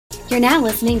You're now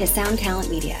listening to Sound Talent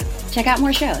Media. Check out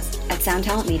more shows at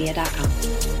soundtalentmedia.com.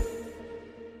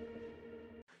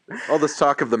 All this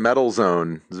talk of the metal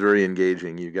zone is very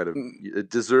engaging. It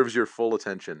deserves your full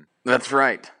attention. That's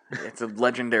right. It's a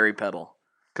legendary pedal.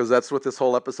 Because that's what this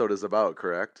whole episode is about,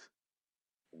 correct?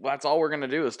 That's all we're going to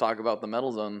do is talk about the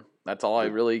metal zone. That's all I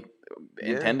really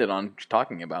intended on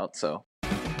talking about, so.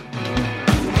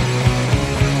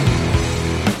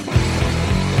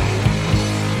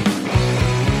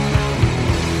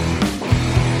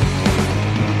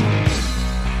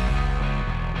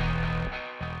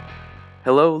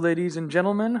 Hello, ladies and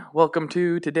gentlemen. Welcome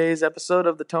to today's episode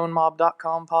of the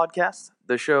ToneMob.com podcast,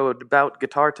 the show about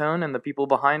guitar tone and the people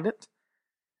behind it.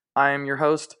 I am your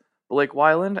host, Blake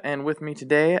Weiland, and with me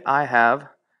today I have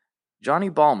Johnny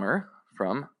Balmer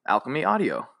from Alchemy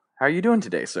Audio. How are you doing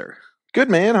today, sir?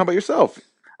 Good, man. How about yourself?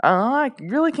 I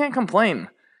really can't complain.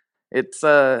 It's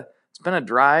been a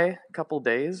dry couple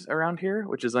days around here,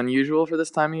 which is unusual for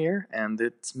this time of year, and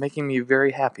it's making me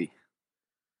very happy.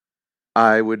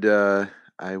 I would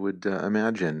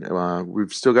imagine.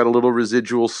 We've still got a little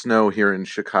residual snow here in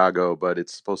Chicago, but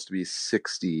it's supposed to be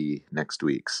 60 next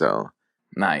week, so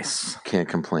nice. Can't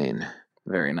complain.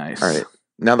 Very nice. All right.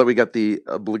 Now that we got the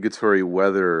obligatory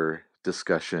weather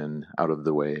discussion out of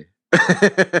the way.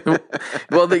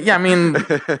 Well,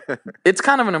 it's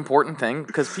kind of an important thing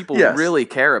because people really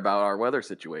care about our weather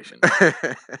situation.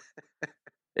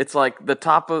 It's like the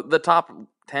top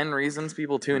 10 reasons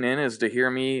people tune in is to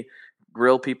hear me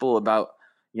grill people about,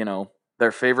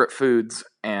 their favorite foods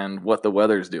and what the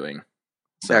weather's doing.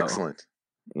 So, excellent.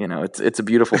 It's a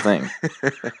beautiful thing.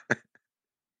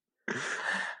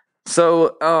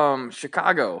 So,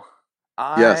 Chicago.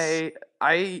 I've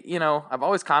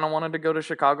always kind of wanted to go to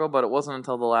Chicago, but it wasn't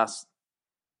until the last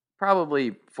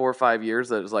probably 4 or 5 years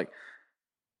that it was like,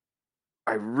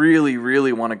 I really,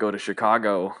 really want to go to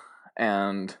Chicago.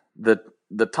 And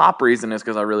the top reason is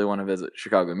because I really want to visit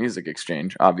Chicago Music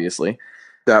Exchange, obviously.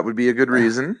 That would be a good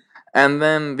reason. And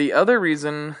then the other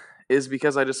reason is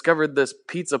because I discovered this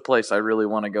pizza place I really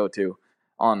want to go to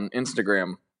on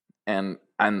Instagram. And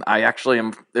I actually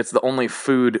am, it's the only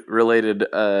food related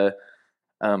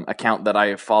account that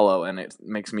I follow, and it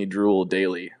makes me drool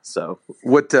daily. So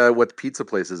what pizza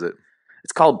place is it?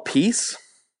 It's called Peace.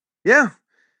 Yeah.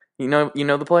 You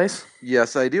know the place?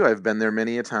 Yes, I do. I've been there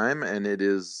many a time, and it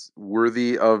is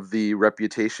worthy of the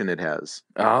reputation it has.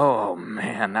 Oh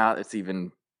man, I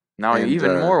even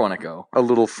more want to go. A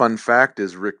little fun fact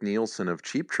is Rick Nielsen of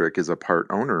Cheap Trick is a part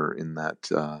owner in that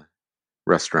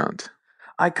restaurant.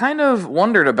 I kind of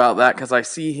wondered about that because I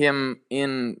see him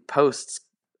in posts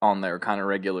on there kind of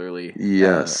regularly.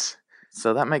 Yes.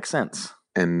 So that makes sense.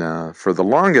 And for the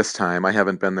longest time, I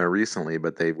haven't been there recently,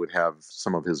 but they would have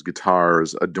some of his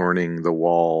guitars adorning the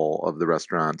wall of the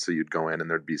restaurant. So you'd go in and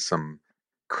there'd be some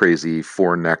crazy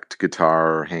four-necked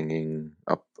guitar hanging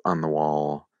up on the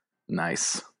wall.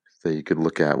 Nice. That you could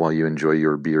look at while you enjoy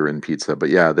your beer and pizza. But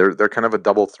yeah, they're kind of a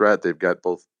double threat. They've got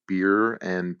both beer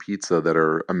and pizza that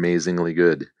are amazingly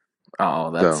good.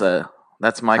 Oh,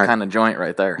 that's my kind of joint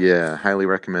right there. Yeah, highly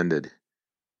recommended.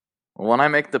 When I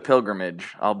make the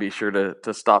pilgrimage, I'll be sure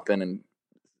to stop in and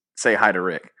say hi to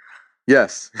Rick.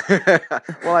 Yes.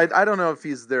 Well, I don't know if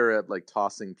he's there at like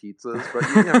tossing pizzas, but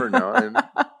you never know. And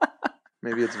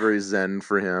maybe it's very zen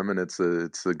for him, and it's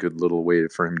a good little way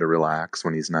for him to relax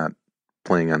when he's not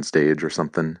playing on stage or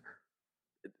something.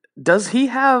 Does he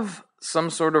have some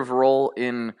sort of role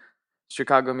in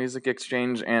Chicago Music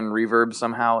Exchange and Reverb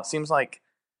somehow? It seems like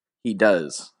he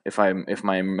does, if my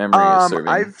memory is serving.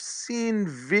 I've seen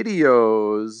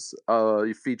videos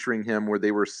featuring him where they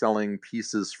were selling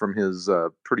pieces from his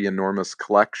pretty enormous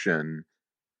collection.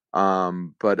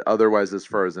 But otherwise, as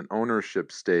far as an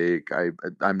ownership stake,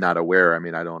 I'm not aware. I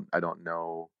mean, I don't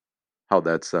know how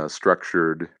that's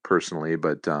structured personally,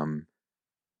 but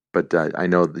I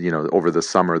know over the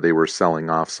summer they were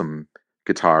selling off some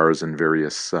guitars and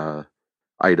various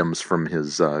items from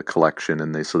his collection,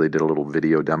 and they did a little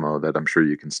video demo that I'm sure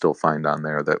you can still find on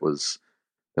there. That was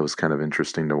kind of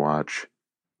interesting to watch.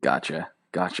 Gotcha.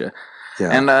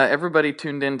 Yeah. And everybody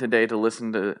tuned in today to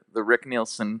listen to the Rick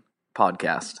Nielsen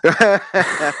podcast.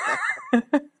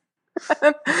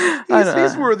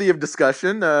 He's worthy of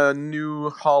discussion.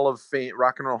 New Hall of Fame,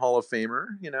 Rock and Roll Hall of Famer.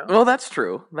 Well, that's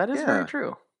true. That is very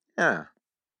true. Yeah.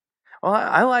 Well,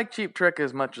 I like Cheap Trick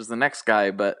as much as the next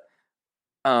guy, but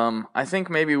I think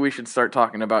maybe we should start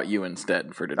talking about you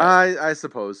instead for today. I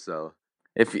suppose so.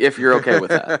 If you're okay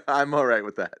with that. I'm all right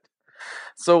with that.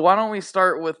 So why don't we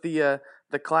start with the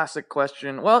classic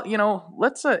question? Well,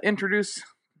 let's introduce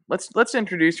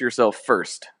yourself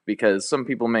first, because some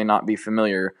people may not be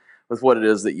familiar with what it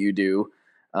is that you do.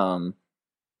 Um,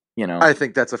 you know. I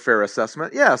think that's a fair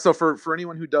assessment. Yeah. So for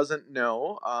anyone who doesn't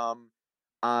know,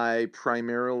 I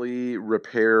primarily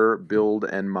repair, build,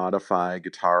 and modify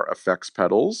guitar effects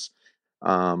pedals.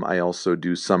 I also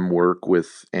do some work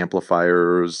with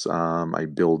amplifiers. I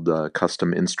build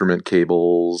custom instrument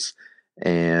cables,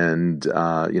 and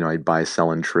I buy,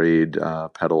 sell, and trade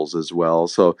pedals as well.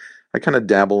 So I kind of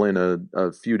dabble in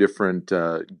a few different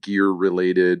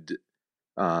gear-related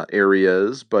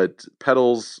areas, but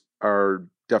pedals are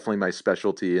definitely my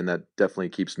specialty, and that definitely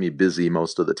keeps me busy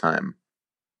most of the time.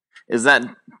 Is that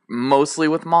mostly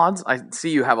with mods? I see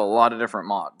you have a lot of different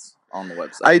mods on the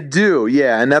website. I do,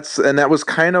 yeah, and that was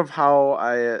kind of how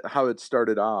it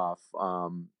started off.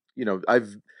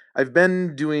 I've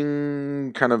been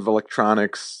doing kind of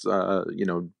electronics,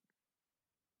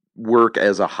 work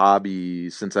as a hobby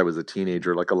since I was a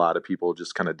teenager. Like a lot of people,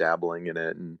 just kind of dabbling in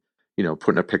it, and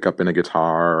putting a pickup in a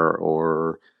guitar,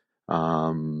 or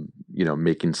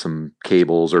making some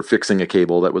cables or fixing a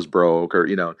cable that was broke,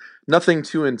 or nothing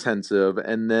too intensive.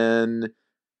 And then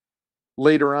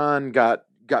later on got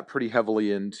pretty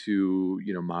heavily into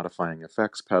modifying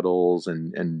effects pedals,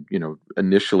 and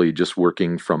initially just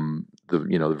working from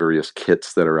the various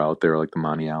kits that are out there, like the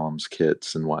Monty Alums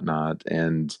kits and whatnot.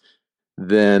 And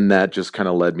then that just kind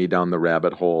of led me down the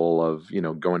rabbit hole of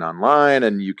going online,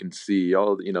 and you can see,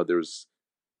 oh, there's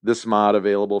this mod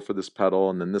available for this pedal,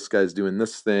 and then this guy's doing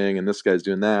this thing, and this guy's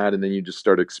doing that, and then you just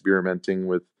start experimenting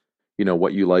with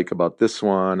what you like about this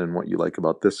one and what you like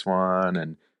about this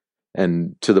one,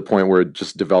 and to the point where it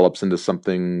just develops into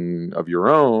something of your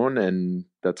own. And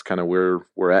that's kind of where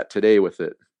we're at today with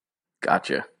it.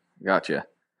 Gotcha.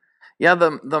 Yeah,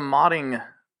 the modding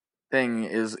thing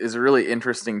is really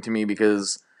interesting to me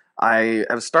because I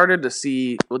have started to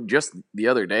see, well, just the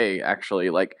other day actually,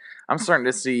 like I'm starting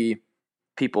to see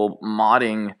people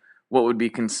modding what would be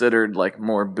considered like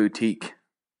more boutique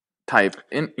type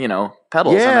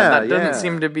pedals, and that doesn't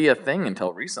seem to be a thing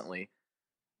until recently.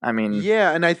 I mean,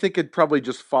 yeah, and I think it probably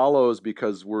just follows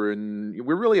because we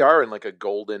really are in like a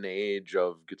golden age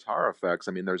of guitar effects.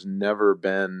 I mean, there's never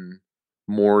been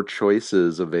more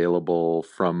choices available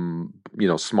from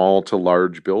small to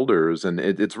large builders, and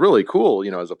it's really cool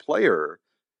as a player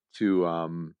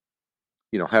to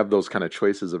have those kind of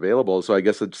choices available. So I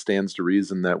guess it stands to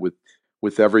reason that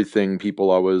with everything,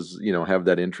 people always have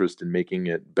that interest in making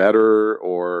it better,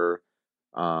 or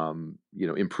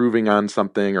improving on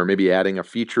something, or maybe adding a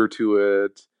feature to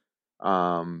it.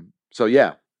 So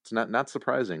yeah, it's not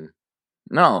surprising.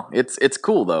 no, it's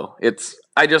cool though.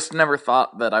 I just never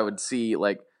thought that I would see,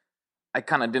 like, I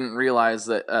kind of didn't realize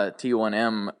that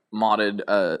T1M modded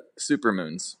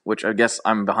Supermoons, which I guess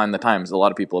I'm behind the times. A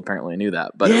lot of people apparently knew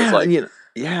that, but it was like,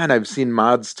 and I've seen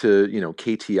mods to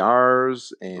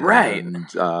KTRs, right. and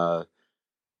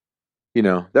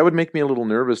that would make me a little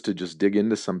nervous to just dig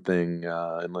into something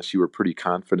unless you were pretty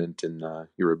confident in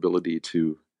your ability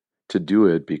to do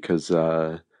it, because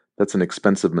that's an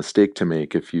expensive mistake to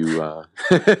make if you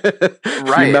if you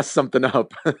Right. mess something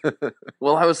up.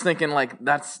 Well, I was thinking like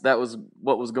that was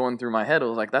what was going through my head. I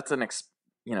was like, that's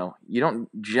you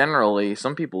don't generally,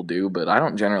 some people do, but I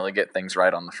don't generally get things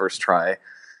right on the first try.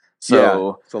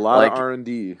 So it's a lot of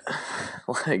R&D.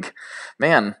 Like,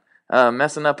 man,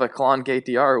 messing up a Klon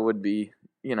KTR would be,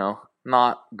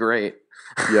 not great.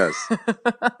 Yes.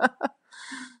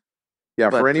 Yeah,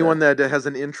 But, for anyone that has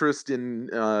an interest in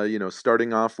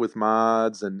starting off with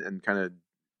mods, and kind of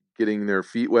getting their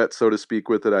feet wet, so to speak,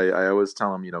 with it, I always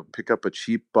tell them, pick up a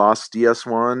cheap Boss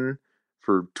DS1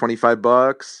 for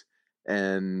 $25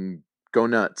 and go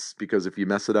nuts, because if you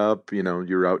mess it up,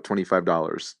 you're out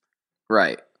 $25.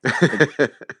 right.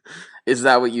 Is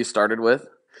that what you started with?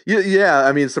 Yeah.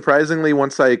 I mean, surprisingly,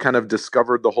 once I kind of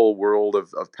discovered the whole world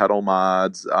of pedal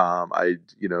mods, I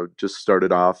just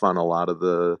started off on a lot of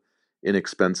the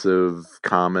inexpensive,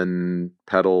 common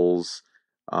pedals,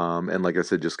 and like I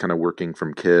said, just kind of working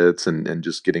from kits, and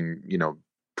just getting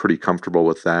pretty comfortable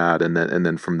with that, and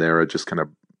then from there it just kind of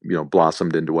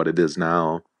blossomed into what it is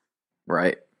now.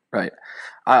 Right.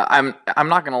 I'm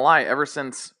not gonna lie. Ever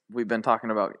since we've been talking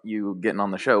about you getting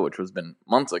on the show, which was been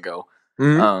months ago,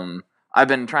 Mm-hmm. I've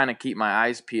been trying to keep my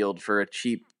eyes peeled for a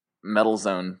cheap Metal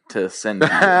Zone to send to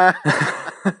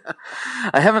you.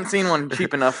 I haven't seen one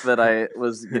cheap enough that I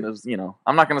was,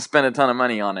 I'm not going to spend a ton of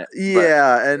money on it.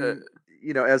 Yeah, but, and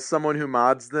as someone who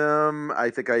mods them, I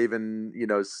think I even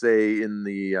say in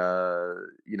the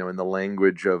in the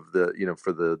language of the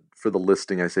for the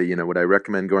listing, I say, would I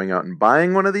recommend going out and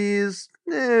buying one of these?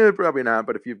 Probably not.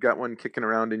 But if you've got one kicking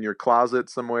around in your closet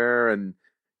somewhere, and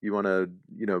you want to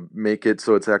make it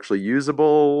so it's actually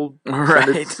usable,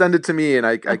 right. send it to me, and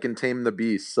I can tame the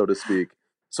beast, so to speak.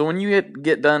 So when you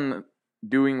get done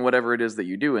doing whatever it is that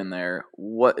you do in there,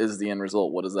 what is the end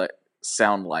result? What does that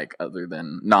sound like other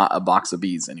than not a box of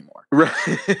bees anymore?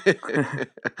 Right.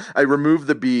 I remove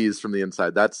the bees from the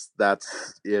inside. That's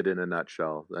it in a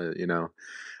nutshell.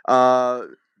 Uh,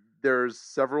 there's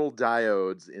several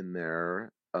diodes in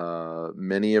there,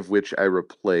 many of which I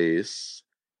replace,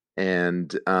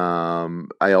 and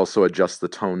I also adjust the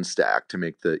tone stack to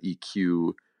make the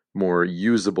EQ more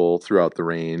usable throughout the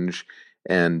range,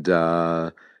 and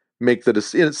make it's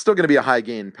still going to be a high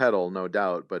gain pedal, no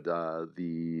doubt, but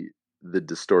the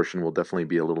distortion will definitely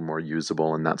be a little more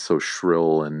usable and not so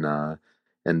shrill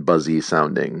and buzzy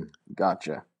sounding.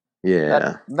 Gotcha.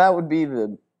 Yeah. That would be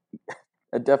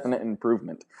a definite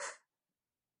improvement.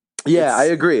 Yeah, I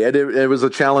agree. It was a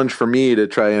challenge for me to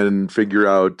try and figure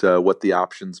out what the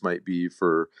options might be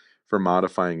for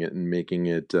modifying it and making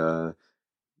it,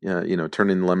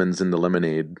 turning lemons into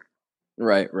lemonade.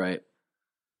 Right.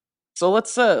 So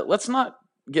let's not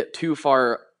get too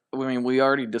far. I mean, we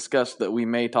already discussed that we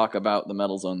may talk about the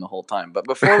Metal Zone the whole time, but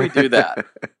before we do that,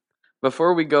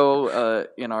 before we go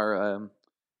in our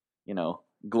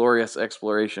glorious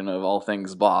exploration of all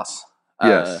things Boss,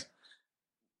 Yes.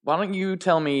 why don't you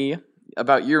tell me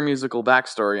about your musical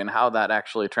backstory and how that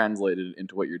actually translated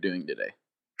into what you're doing today?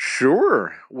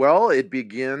 Sure. Well, it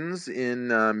begins in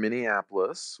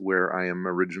Minneapolis, where I am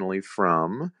originally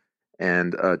from,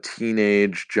 and a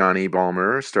teenage Johnny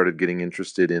Balmer started getting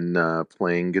interested in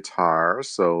playing guitar.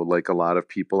 So, like a lot of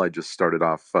people, I just started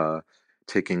off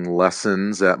taking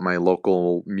lessons at my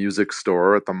local music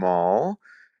store at the mall,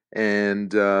 and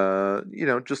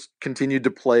just continued to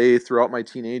play throughout my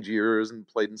teenage years and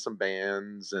played in some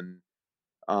bands, and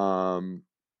um,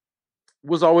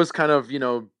 was always kind of,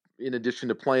 in addition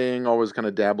to playing, always kind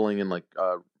of dabbling in like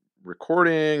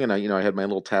recording. And I had my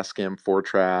little Tascam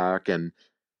 4-track, and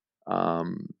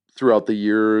throughout the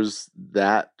years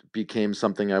that became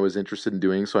something I was interested in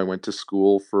doing. So I went to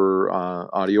school for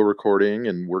audio recording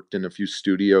and worked in a few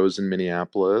studios in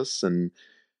Minneapolis. And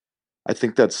I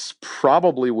think that's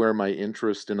probably where my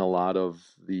interest in a lot of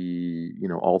the,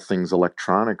 all things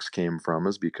electronics came from,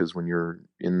 is because when you're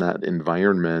in that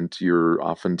environment, you're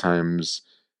oftentimes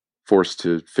forced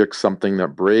to fix something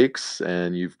that breaks,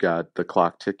 and you've got the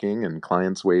clock ticking and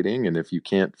clients waiting. And if you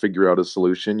can't figure out a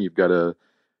solution, you've got to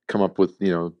come up with,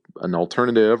 an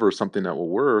alternative or something that will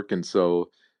work. And so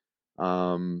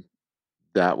um,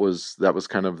 that was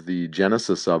kind of the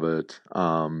genesis of it.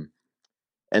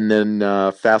 And then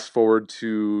fast forward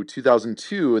to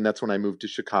 2002, and that's when I moved to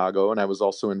Chicago. And I was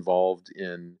also involved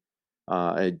in,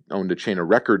 I owned a chain of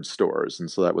record stores,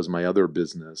 and so that was my other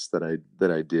business that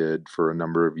I did for a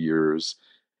number of years.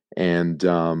 And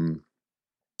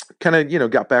kind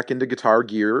of got back into guitar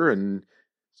gear and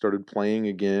started playing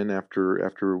again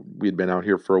after we had been out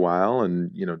here for a while, and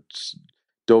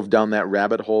dove down that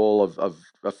rabbit hole of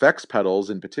effects pedals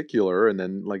in particular, and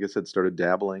then, like I said, started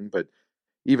dabbling. But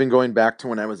even going back to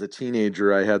when I was a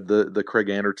teenager, I had the Craig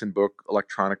Anderton book,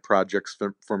 Electronic Projects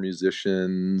for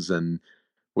Musicians, and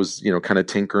was, kind of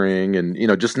tinkering and,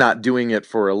 just not doing it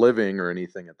for a living or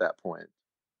anything at that point.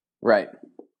 Right.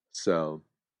 So,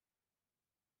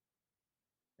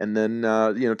 and then,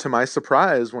 to my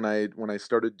surprise, when I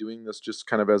started doing this just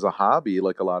kind of as a hobby,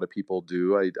 like a lot of people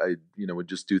do, I would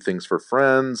just do things for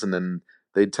friends, and then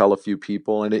they'd tell a few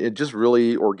people, and it just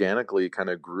really organically kind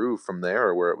of grew from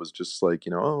there, where it was just like,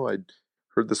 oh, I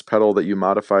heard this pedal that you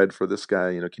modified for this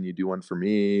guy, can you do one for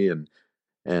me?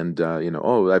 And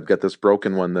oh, I've got this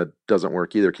broken one that doesn't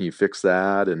work either. Can you fix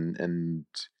that? And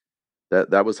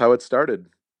that was how it started.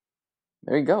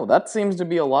 There you go. That seems to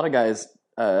be a lot of guys'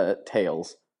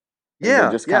 tales. They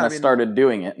Yeah, just yeah. kind I of mean, started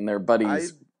doing it, and their I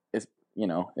buddies,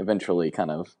 eventually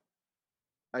kind of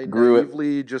I grew it.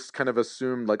 naively just kind of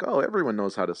assumed like, oh, everyone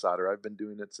knows how to solder. I've been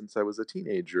doing it since I was a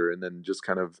teenager, and then just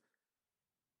kind of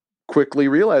quickly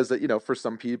realized that, for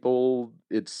some people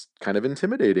it's kind of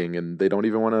intimidating, and they don't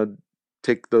even want to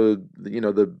take the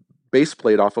base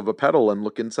plate off of a pedal and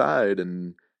look inside,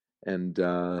 and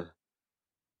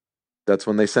that's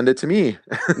when they send it to me.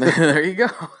 There you go.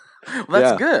 Well,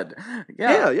 that's Yeah. good.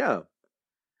 Yeah, Yeah. yeah.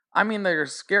 I mean,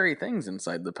 there's scary things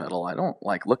inside the pedal. I don't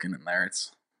like looking in there.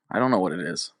 I don't know what it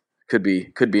is. Could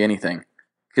be anything.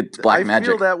 It's black I feel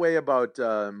magic. that way about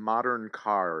modern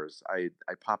cars. I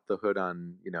pop the hood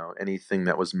on, anything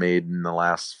that was made in the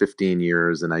last 15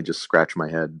 years, and I just scratch my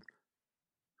head.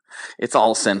 It's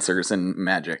all sensors and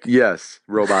magic. Yes,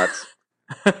 robots.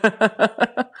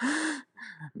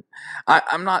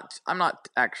 I'm not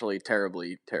actually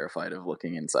terribly terrified of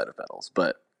looking inside of pedals,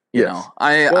 but Yes.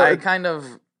 I Well, I kind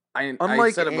of I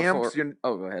unlike said it before. amps,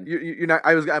 Oh, go ahead. you're not.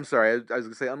 I'm sorry. I was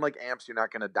gonna say, unlike amps, you're not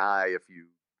gonna die if you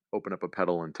open up a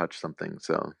pedal and touch something.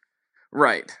 So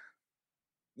right.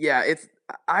 Yeah,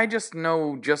 I just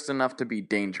know just enough to be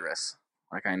dangerous.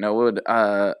 Like I know what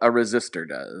a resistor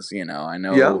does, you know. I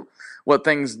know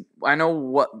I know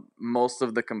what most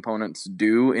of the components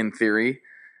do in theory.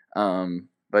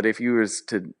 But if you was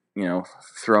to, you know,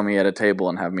 throw me at a table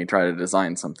and have me try to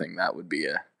design something, that would be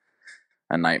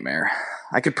a nightmare.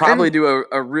 I could probably do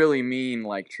a really mean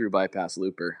like true bypass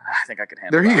looper. I think I could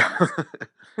handle that. There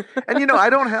you go. And you know, I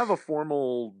don't have a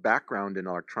formal background in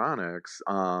electronics.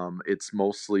 It's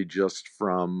mostly just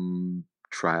from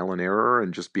trial and error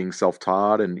and just being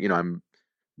self-taught. And you know, I'm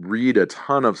read a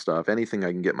ton of stuff, anything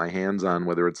I can get my hands on,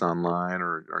 whether it's online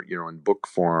or you know, in book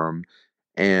form,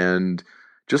 and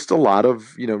just a lot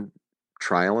of, you know,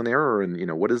 trial and error. And you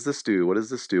know, what does this do? What does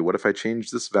this do? What if I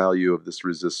change this value of this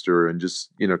resistor? And just,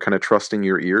 you know, kind of trusting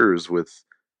your ears with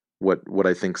what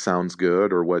I think sounds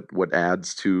good, or what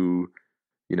adds to,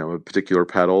 you know, a particular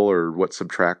pedal, or what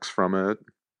subtracts from it.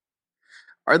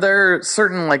 Are there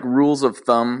certain like rules of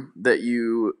thumb that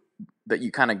you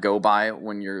kind of go by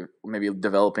when you're maybe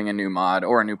developing a new mod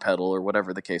or a new pedal or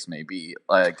whatever the case may be?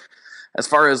 Like as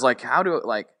far as like how to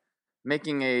like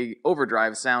making a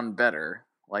overdrive sound better,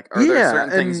 like are there certain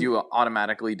things you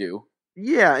automatically do?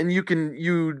 Yeah, and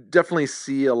you definitely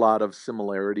see a lot of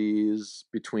similarities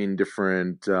between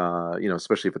different, you know,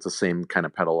 especially if it's the same kind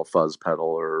of pedal, a fuzz pedal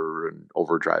or an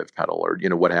overdrive pedal, or you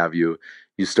know, what have you.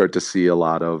 You start to see a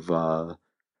lot of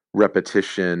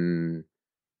repetition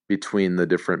between the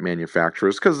different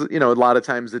manufacturers, because you know, a lot of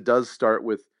times it does start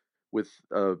with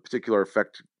a particular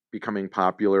effect becoming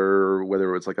popular,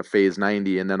 whether it's like a phase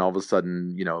 90, and then all of a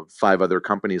sudden, you know, 5 other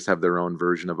companies have their own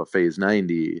version of a phase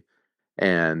 90,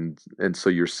 and so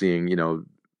you're seeing, you know,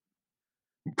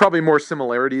 probably more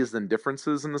similarities than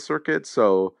differences in the circuit.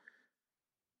 So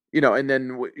you know, and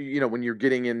then you know, when you're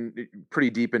getting in pretty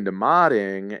deep into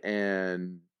modding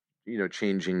and you know,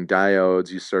 changing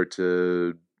diodes, you start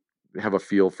to have a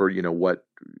feel for, you know, what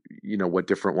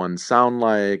different ones sound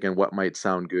like and what might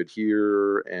sound good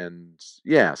here. And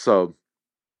yeah, so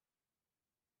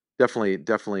definitely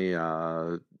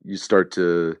you start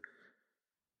to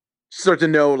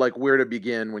know like where to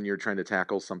begin when you're trying to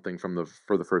tackle something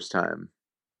for the first time.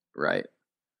 Right.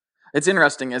 It's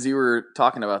interesting as you were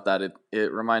talking about that.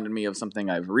 It reminded me of something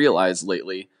I've realized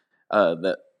lately,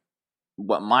 that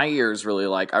what my ears really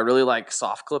like. I really like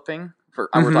soft clipping for.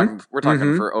 We're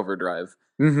talking for overdrive,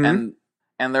 and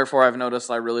therefore I've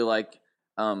noticed I really like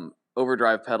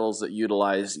overdrive pedals that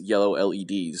utilize yellow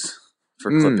LEDs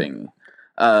for clipping.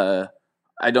 I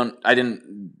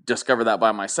didn't discover that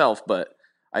by myself, but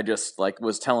I just like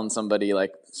was telling somebody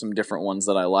like some different ones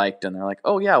that I liked, and they're like,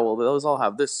 "Oh yeah, well those all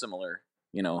have this similar,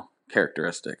 you know,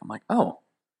 characteristic." I'm like, "Oh,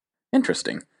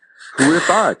 interesting." Who would have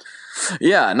thought?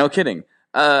 Yeah, no kidding.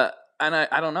 And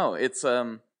I don't know. It's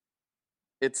kind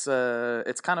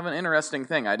of an interesting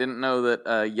thing. I didn't know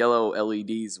that yellow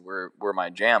LEDs were my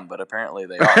jam, but apparently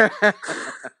they are.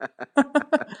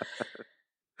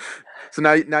 So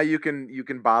now you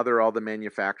can bother all the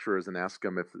manufacturers and ask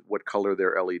them what color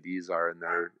their LEDs are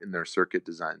in their circuit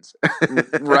designs.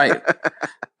 Right.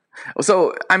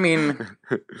 So I mean,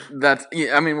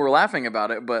 we're laughing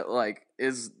about it, but like,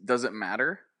 does it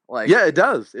matter? Like, yeah, it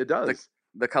does. It does.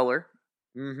 The color.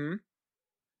 Mm-hmm.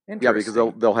 Yeah, because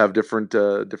they'll have different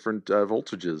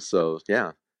voltages. So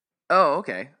yeah. Oh,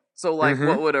 okay. So like,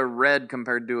 what would a red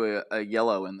compared to a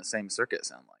yellow in the same circuit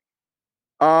sound like?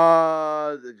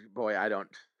 Boy, I don't.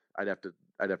 I'd have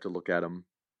to look at them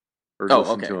or to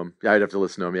them. Yeah, I'd have to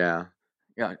listen to them. Yeah.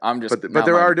 Yeah, I'm just. But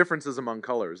there are differences among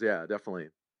colors. Yeah, definitely.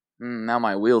 Now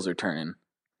my wheels are turning.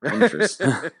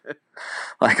 Interesting.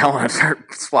 Like I want to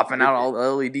start swapping out all the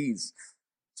LEDs.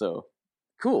 So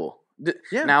cool.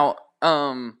 Yeah. Now,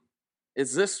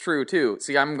 is this true too?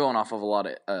 See, I'm going off of a lot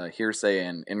of hearsay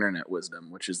and internet wisdom,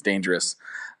 which is dangerous.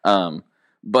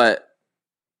 But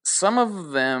some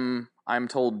of them, I'm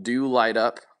told, do light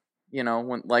up. You know,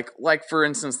 when like for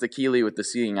instance, the Keeley with the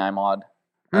Seeing Eye mod.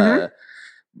 But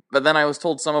then I was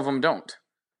told some of them don't.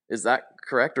 Is that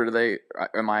correct, or do they?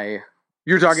 Am I?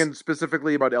 You're talking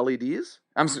specifically about LEDs?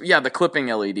 The clipping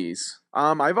LEDs.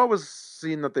 I've always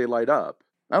seen that they light up.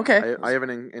 Okay. I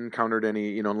haven't encountered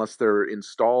any, you know, unless they're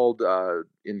installed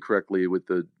incorrectly with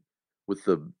the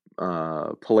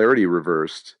polarity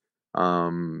reversed.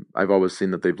 I've always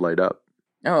seen that they've light up.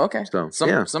 Oh, okay. So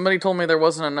somebody told me there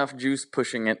wasn't enough juice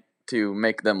pushing it to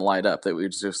make them light up. That we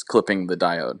was just clipping the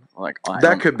diode. Like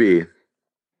that could be.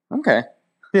 Okay.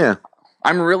 Yeah.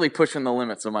 I'm really pushing the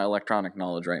limits of my electronic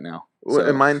knowledge right now. Well,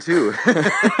 and mine too.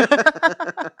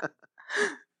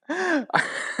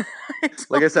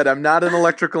 Like I said, I'm not an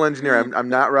electrical engineer. I'm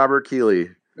not Robert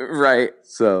Keeley. Right.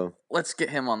 So let's get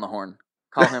him on the horn.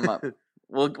 Call him up.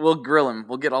 We'll grill him.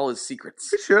 We'll get all his secrets.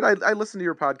 We should. I listened to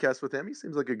your podcast with him. He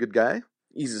seems like a good guy.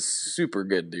 He's a super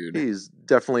good dude. He's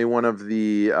definitely one of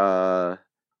the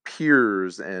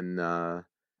peers and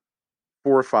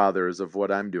forefathers of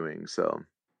what I'm doing. So.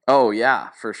 Oh yeah,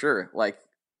 for sure. Like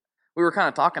we were kind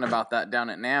of talking about that down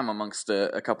at NAMM amongst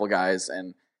a couple guys,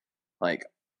 and like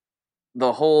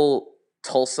the whole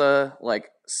Tulsa like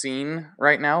scene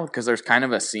right now, because there's kind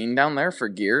of a scene down there for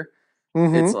gear.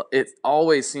 Mm-hmm. It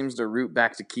always seems to root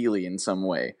back to Keeley in some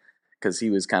way, because he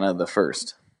was kind of the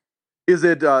first. Is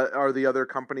it? Are the other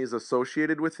companies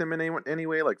associated with him in any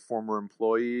way, like former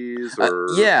employees or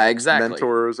yeah, exactly,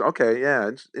 mentors? Okay,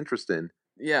 yeah, interesting.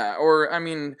 Yeah, or I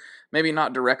mean, maybe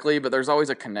not directly, but there's always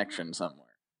a connection somewhere.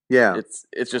 Yeah,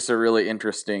 it's just a really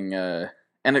interesting, and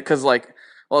because like,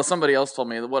 well, somebody else told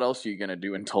me, what else are you gonna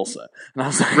do in Tulsa? And I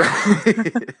was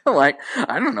like, like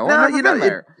I don't know, I've never been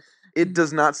there. It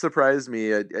does not surprise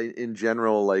me in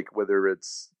general, like whether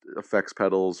it's effects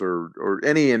pedals or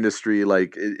any industry,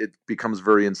 like it becomes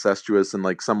very incestuous, and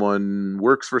like someone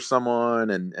works for someone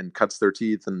and cuts their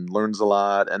teeth and learns a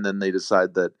lot, and then they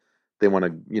decide that they want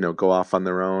to go off on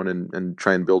their own and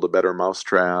try and build a better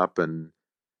mousetrap, and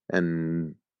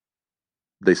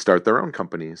they start their own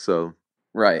company. So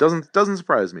right, doesn't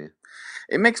surprise me.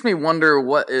 It makes me wonder,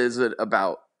 what is it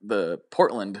about the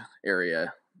Portland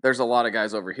area? There's a lot of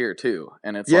guys over here too,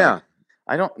 and it's like,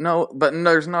 I don't know, but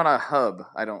there's not a hub.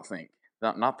 I don't think,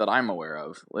 not that I'm aware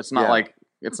of. It's not like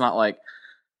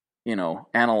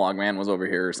Analog Man was over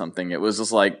here or something. It was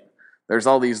just like there's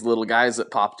all these little guys that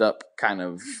popped up kind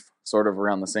of sort of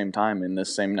around the same time in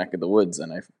this same neck of the woods,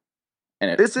 and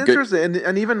it's interesting.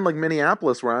 And even like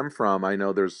Minneapolis, where I'm from, I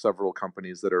know there's several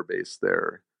companies that are based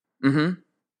there. Mm-hmm.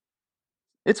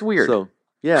 It's weird. So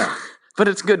yeah, but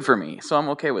it's good for me, so I'm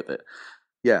okay with it.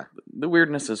 Yeah. The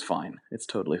weirdness is fine. It's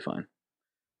totally fine.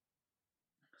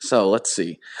 So let's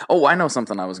see. Oh, I know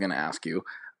something I was going to ask you.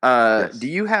 Yes. Do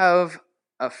you have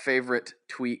a favorite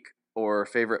tweak or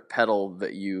favorite pedal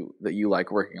that you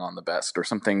like working on the best, or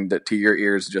something that to your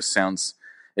ears just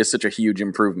is such a huge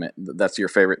improvement that's your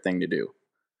favorite thing to do?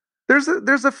 There's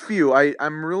a few.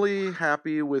 I'm really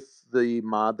happy with the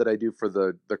mod that I do for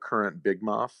the current Big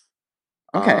Muff.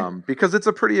 Okay. Because it's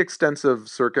a pretty extensive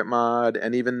circuit mod,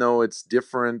 and even though it's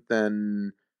different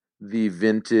than the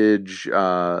vintage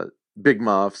Big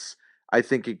Muffs, I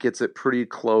think it gets it pretty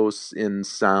close in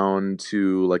sound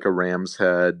to like a Ram's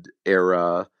Head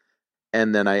era.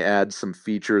 And then I add some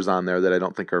features on there that I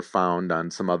don't think are found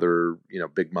on some other,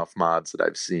 Big Muff mods that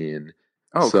I've seen.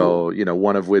 Oh, so, cool.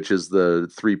 One of which is the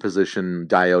 3-position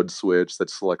diode switch that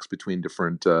selects between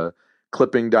different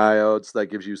clipping diodes. That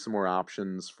gives you some more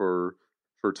options for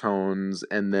tones.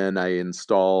 And then I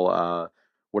install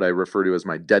what I refer to as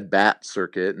my dead bat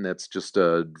circuit, and that's just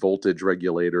a voltage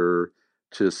regulator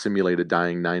to simulate a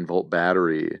dying 9-volt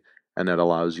battery. And that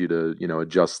allows you to,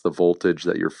 adjust the voltage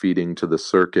that you're feeding to the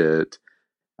circuit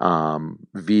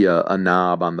via a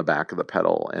knob on the back of the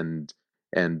pedal. And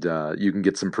you can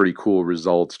get some pretty cool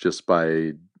results just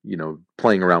by,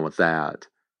 playing around with that,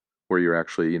 where you're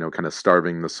actually, kind of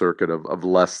starving the circuit of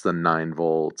less than 9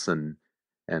 volts, and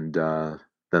then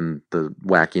the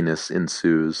wackiness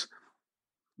ensues.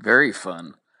 Very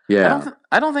fun. Yeah.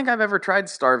 I don't think I've ever tried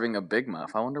starving a Big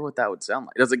Muff. I wonder what that would sound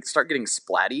like. Does it start getting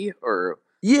splatty, or?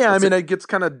 Yeah, I mean, it gets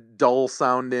kind of dull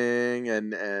sounding,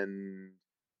 and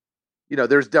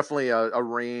there's definitely a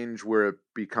range where it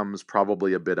becomes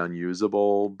probably a bit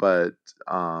unusable, but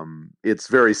it's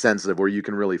very sensitive where you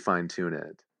can really fine tune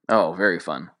it. Oh, very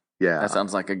fun. Yeah. That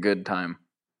sounds like a good time.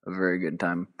 A very good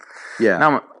time. Yeah.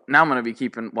 Now I'm going to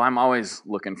be I'm always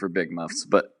looking for Big Muffs,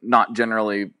 but not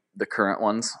generally the current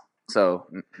ones. So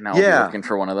now I'll be looking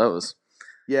for one of those.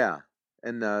 Yeah.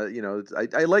 And,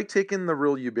 I like taking the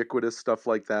real ubiquitous stuff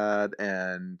like that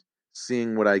and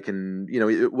seeing what I can,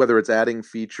 whether it's adding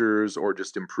features or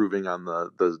just improving on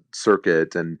the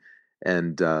circuit, and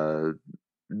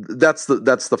that's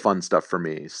the fun stuff for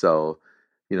me. So,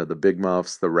 the Big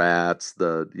Muffs, the Rats,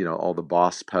 all the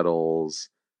Boss pedals,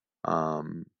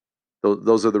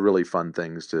 those are the really fun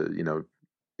things to,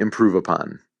 improve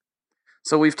upon.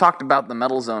 So we've talked about the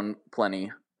Metal Zone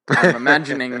plenty. I'm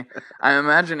imagining.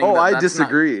 Oh, I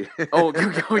disagree. You want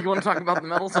to talk about the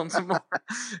Metal Zone some more?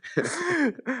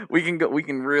 We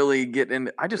can really get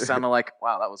into. I just sounded like,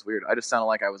 wow, that was weird. I just sounded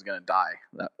like I was gonna die.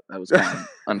 That was kind of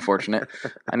unfortunate.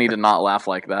 I need to not laugh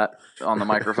like that on the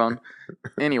microphone.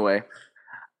 Anyway,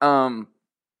 well,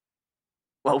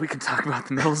 we can talk about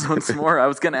the Metal Zone some more. I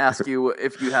was gonna ask you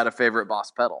if you had a favorite Boss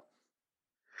pedal.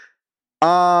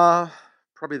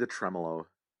 Probably the tremolo.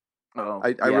 Oh, I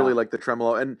yeah. really like the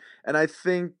tremolo, and I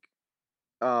think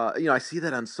I see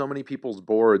that on so many people's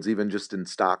boards, even just in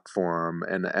stock form,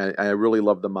 and I really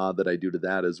love the mod that I do to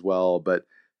that as well. But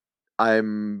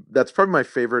that's probably my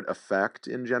favorite effect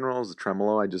in general is the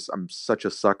tremolo. I'm such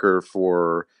a sucker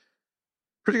for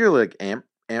particularly like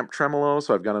amp tremolo.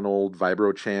 So I've got an old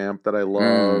Vibro Champ that I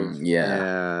love,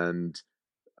 Yeah. and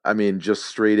I mean just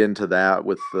straight into that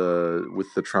with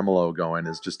the tremolo going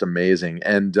is just amazing.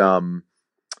 And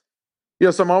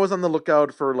so I'm always on the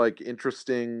lookout for like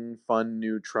interesting, fun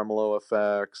new tremolo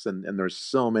effects, and there's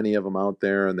so many of them out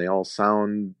there, and they all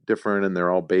sound different, and they're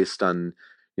all based on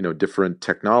different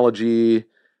technology.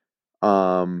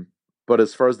 Um, but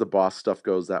as far as the Boss stuff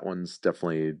goes, that one's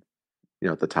definitely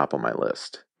at the top of my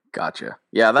list. Gotcha.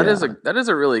 Yeah, that is Yeah,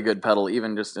 a really good pedal,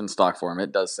 even just in stock form.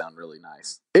 It does sound really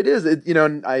nice. it is.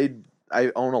 And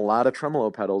I own a lot of tremolo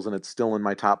pedals, and it's still in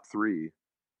my top three.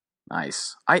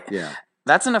 Nice. Yeah.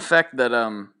 That's an effect that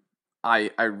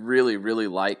I really really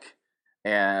like,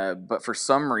 but for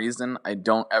some reason I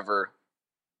don't ever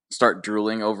start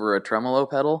drooling over a tremolo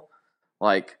pedal.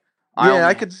 Like I Yeah, I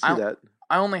only could see I that.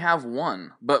 I only have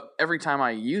one, but every time I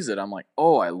use it, I'm like,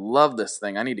 oh, I love this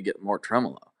thing. I need to get more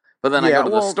tremolo. But then I go Yeah, to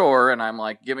the well, store and I'm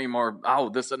like, give me more. Oh,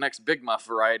 this is the next Big Muff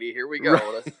variety. Here we go.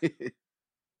 right.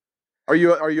 Are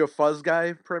you a fuzz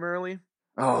guy primarily? Is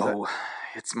that Oh,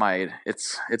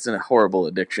 it's a horrible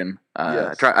addiction.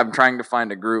 yes. I'm trying to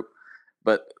find a group,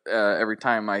 but every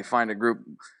time I find a group,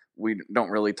 we don't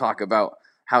really talk about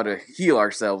how to heal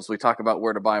ourselves. We talk about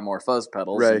where to buy more fuzz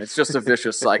pedals, and Right. it's just a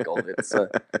vicious cycle.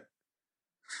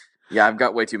 Yeah, I've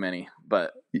got way too many,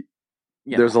 but you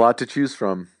There's know, a lot to choose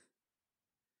from.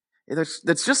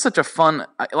 that's just such a fun.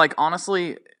 Like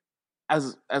honestly,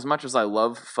 as much as I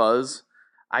love fuzz,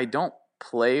 I don't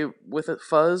play with it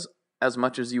fuzz as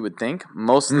much as you would think.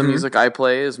 Most of the Mm-hmm. music I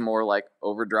play is more like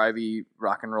overdrivey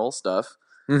rock and roll stuff.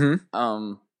 Mm-hmm.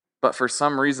 Um, but for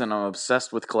some reason, I'm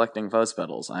obsessed with collecting fuzz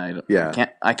pedals. Yeah.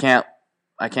 I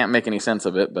can't make any sense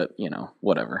of it, but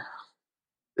whatever.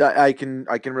 I can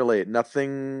relate.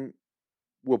 Nothing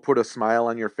will put a smile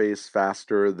on your face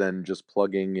faster than just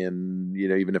plugging in,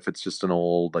 even if it's just an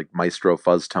old like Maestro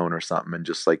fuzz tone or something, and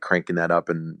just like cranking that up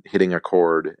and hitting a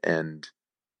chord, and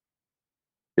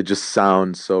it just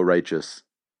sounds so righteous.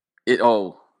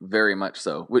 Very much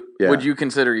so. Would Yeah. you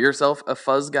consider yourself a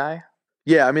fuzz guy?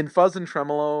 Yeah, I mean fuzz and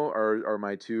tremolo are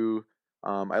my two.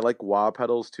 I like wah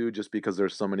pedals too, just because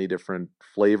there's so many different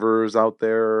flavors out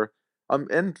there.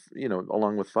 And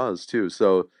along with fuzz too.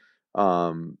 So,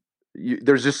 um,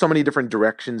 there's just so many different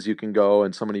directions you can go,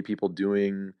 and so many people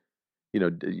doing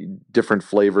different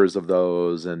flavors of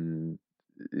those, and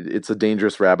it's a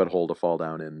dangerous rabbit hole to fall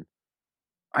down in.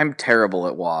 I'm terrible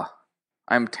at wah.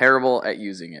 I'm terrible at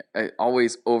using it. I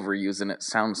always overuse and it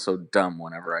sounds so dumb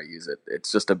whenever I use it.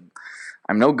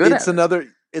 I'm no good It's at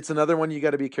it. another one you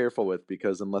got to be careful with,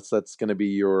 because unless that's going to be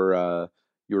your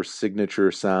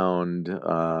signature sound,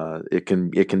 it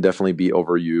can definitely be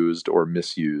overused or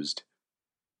misused.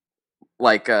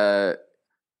 Like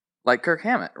like Kirk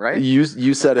Hammett, right?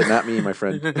 You said it, not me, my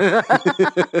friend.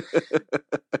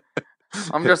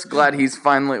 I'm just glad we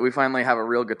finally have a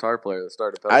real guitar player that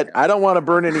started pedal I count. don't want to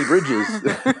burn any bridges.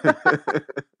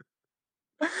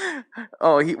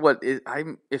 Oh,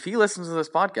 if he listens to this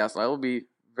podcast, I will be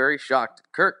very shocked.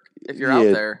 Kirk, if you're out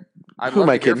Yeah, there, I'd who am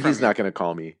love I to hear kidding? from He's you. not going to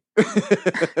call me.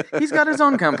 He's got his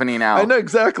own company I now. know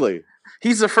exactly.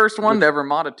 He's the first one Which to ever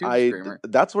mod a tube I screamer.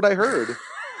 that's what I heard.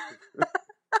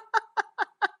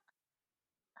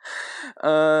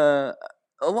 uh,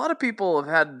 a lot of people have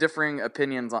had differing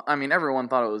opinions on. I mean, everyone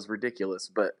thought it was ridiculous,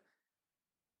 but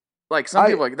like some I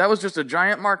people, like that was just a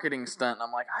giant marketing stunt. And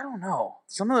I'm like, I don't know.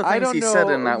 Some of the I things don't he said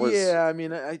in know. that was Yeah, I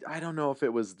mean, I don't know if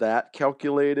it was that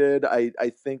calculated. I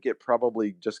think it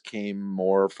probably just came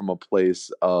more from a place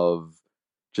of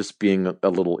just being a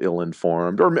little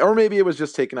ill-informed, or maybe it was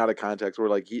just taken out of context. Where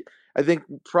like I think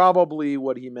probably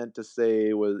what he meant to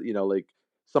say was, like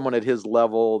someone at his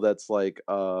level that's like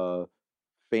a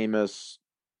famous,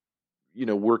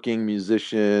 working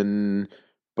musician,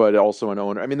 but also an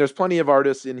owner. I mean, there's plenty of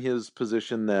artists in his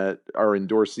position that are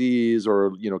endorsees,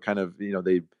 or kind of,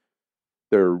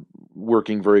 they're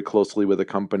working very closely with a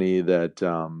company that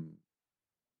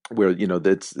where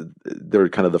that's they're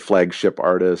kind of the flagship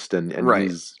artist, and right.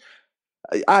 he's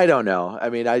I don't know. I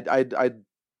mean, I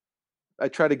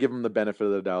try to give him the benefit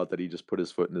of the doubt that he just put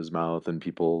his foot in his mouth and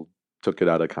people took it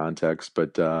out of context,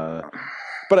 but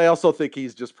I also think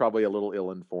he's just probably a little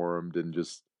ill-informed, and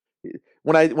just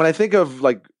when I think of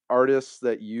like artists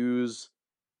that use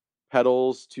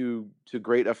pedals to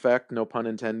great effect, no pun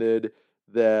intended,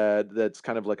 that's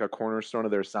kind of like a cornerstone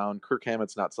of their sound, Kirk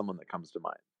Hammett's not someone that comes to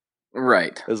mind.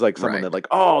 Right. As like someone that Right. like,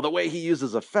 oh, the way he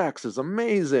uses effects is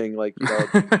amazing. Like,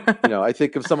 I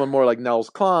think of someone more like Nels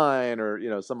Cline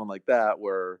or, someone like that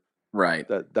where Right.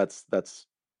 that's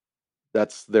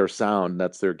their sound,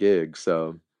 that's their gig.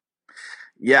 So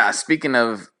Yeah, speaking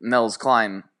of Nels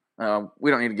Cline,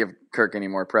 we don't need to give Kirk any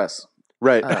more press.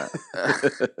 right. Uh,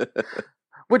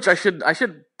 which I should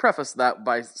preface that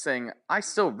by saying I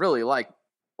still really like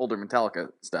older Metallica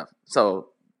stuff. So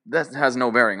that has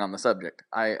no bearing on the subject.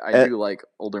 I do like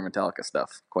older Metallica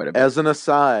stuff quite a bit. As an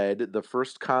aside, the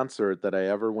first concert that I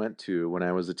ever went to when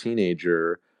I was a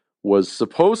teenager was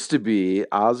supposed to be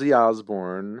Ozzy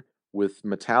Osbourne with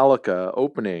Metallica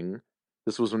opening.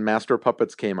 This was when Master of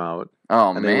Puppets came out,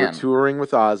 Oh and they were man. touring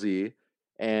with Ozzy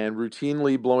and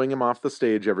routinely blowing him off the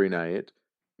stage every night.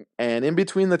 And in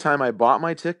between the time I bought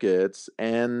my tickets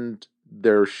and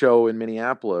their show in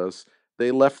Minneapolis, they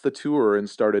left the tour and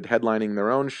started headlining their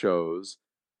own shows,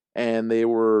 and they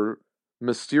were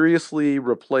mysteriously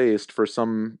replaced for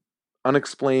some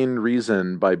unexplained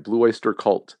reason by Blue Oyster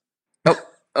Cult.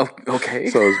 Oh, okay.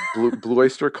 So it was Blue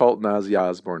Oyster Cult and Ozzy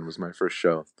Osbourne was my first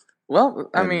show. Well,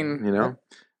 I And, mean,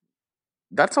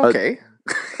 that's uh, okay.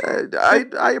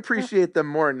 I appreciate them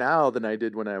more now than I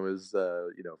did when I was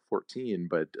 14.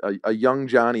 But a young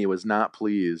Johnny was not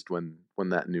pleased when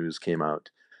that news came out.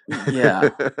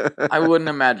 Yeah, I wouldn't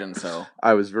imagine so.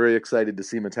 I was very excited to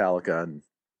see Metallica, and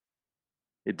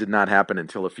it did not happen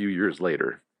until a few years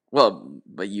later. Well,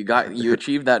 but you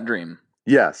achieved that dream.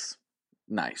 Yes.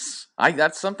 Nice.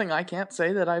 That's something I can't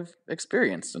say that I've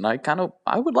experienced, and I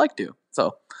would like to.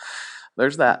 So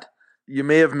there's that. You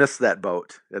may have missed that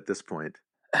boat at this point.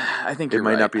 I think it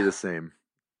might right. not be the same.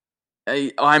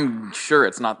 I'm sure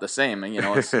it's not the same.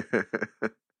 It's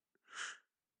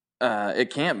it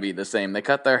can't be the same. They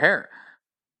cut their hair.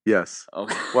 Yes.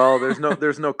 Okay. Well,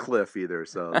 there's no cliff either,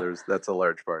 so that's a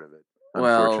large part of it.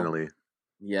 Unfortunately. Well,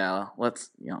 yeah. Let's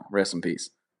rest in peace.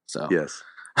 So yes.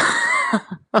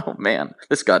 Oh man,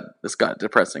 this got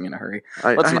depressing in a hurry.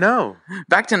 I know.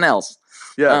 Back to Nels.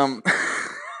 Yes.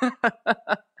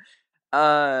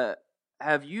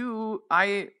 Have you?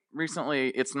 I recently.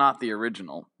 It's not the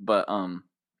original, but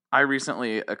I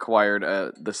recently acquired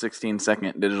the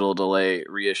 16-second digital delay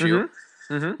reissue.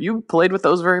 Mm-hmm. Mm-hmm. You played with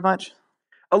those very much?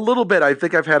 A little bit. I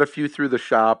think I've had a few through the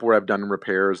shop where I've done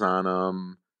repairs on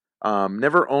them.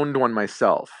 Never owned one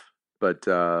myself, but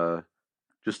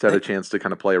just had a chance to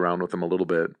kind of play around with them a little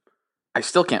bit. I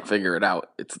still can't figure it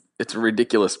out. It's a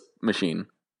ridiculous machine.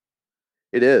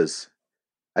 It is.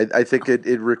 I think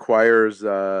it requires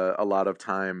a lot of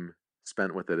time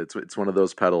spent with it. It's one of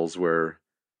those pedals where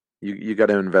you got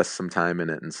to invest some time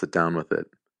in it and sit down with it.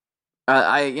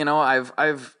 I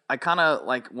kind of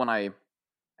like when I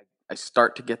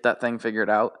start to get that thing figured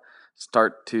out,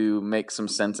 start to make some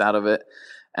sense out of it,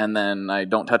 and then I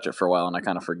don't touch it for a while and I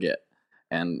kind of forget.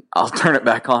 And I'll turn it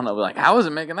back on. I'll be like, how is it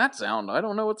making that sound? I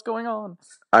don't know what's going on.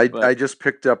 I just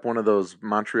picked up one of those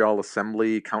Montreal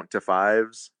Assembly count to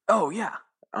fives. Oh, yeah.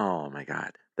 Oh, my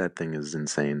God. That thing is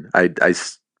insane. I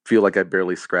feel like I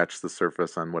barely scratched the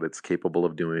surface on what it's capable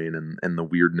of doing and the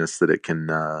weirdness that it can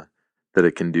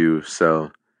do.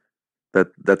 So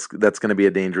that's going to be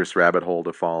a dangerous rabbit hole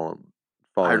to fall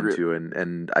into.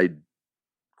 And I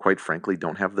quite frankly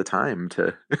don't have the time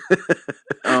to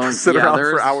sit around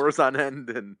for hours on end.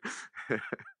 And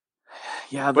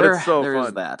yeah, but it's so there fun.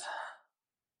 Is that.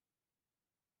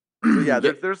 So yeah,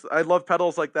 there's I love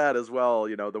pedals like that as well.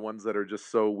 The ones that are just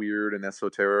so weird and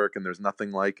esoteric, and there's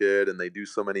nothing like it, and they do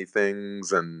so many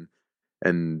things, and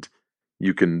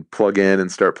you can plug in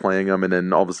and start playing them, and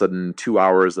then all of a sudden 2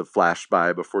 hours have flashed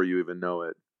by before you even know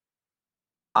it.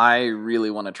 I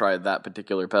really want to try that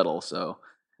particular pedal, so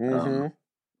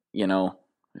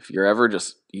if you're ever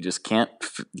you just can't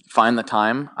find the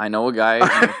time. I know a guy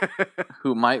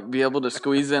who might be able to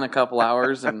squeeze in a couple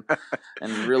hours and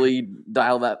really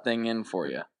dial that thing in for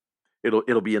you.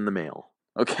 It'll be in the mail.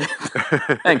 Okay.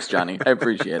 Thanks, Johnny. I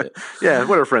appreciate it. Yeah,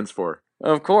 what are friends for?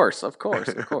 Of course.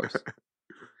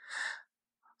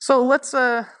 So let's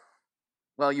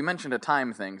well, you mentioned a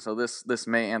time thing, so this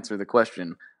may answer the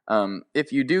question.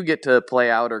 If you do get to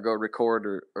play out or go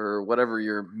record or whatever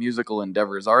your musical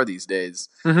endeavors are these days,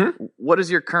 what does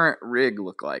your current rig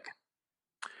look like?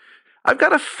 I've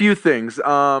got a few things.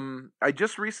 I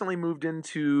just recently moved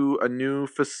into a new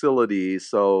facility,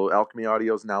 so Alchemy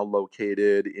Audio is now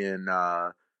located in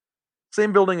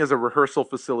same building as a rehearsal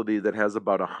facility that has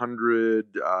about 100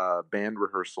 band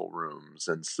rehearsal rooms,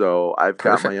 and so I've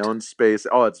got my own space.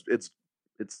 Oh, it's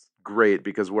great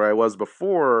because where I was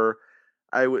before,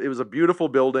 it was a beautiful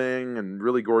building and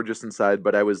really gorgeous inside,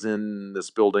 but I was in this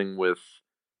building with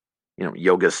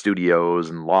yoga studios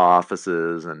and law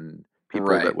offices and people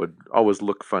that Right. would always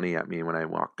look funny at me when I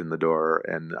walked in the door.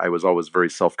 And I was always very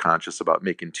self-conscious about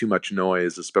making too much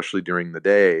noise, especially during the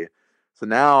day. So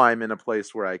now I'm in a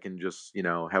place where I can just,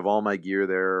 have all my gear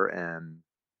there and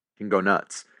can go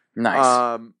nuts.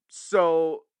 Nice.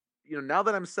 So, now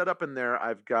that I'm set up in there,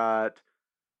 I've got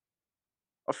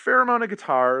a fair amount of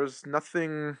guitars,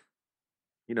 nothing.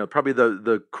 Probably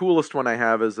the coolest one I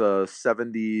have is a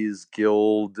 70s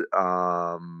Guild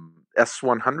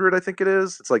S100, I think it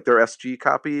is. It's like their SG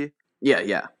copy. Yeah,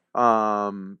 yeah.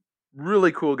 Um,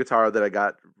 Really cool guitar that I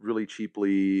got really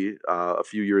cheaply a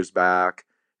few years back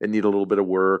and need a little bit of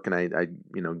work, and I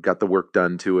got the work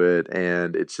done to it,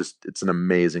 and it's an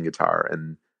amazing guitar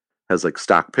and has like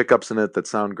stock pickups in it that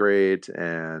sound great,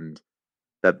 and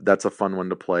that's a fun one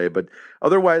to play. But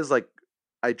otherwise, like,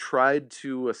 I tried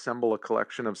to assemble a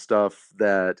collection of stuff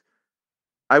that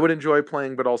I would enjoy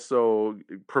playing, but also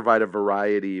provide a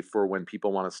variety for when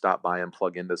people want to stop by and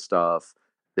plug into stuff.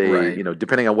 They, Right.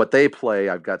 depending on what they play,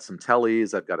 I've got some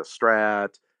tellies, I've got a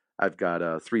Strat, I've got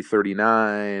a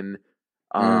 339,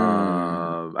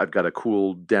 Mm. I've got a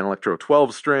cool Dan Electro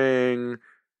 12 string.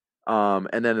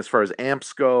 And then as far as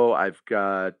amps go, I've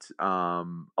got a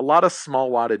lot of small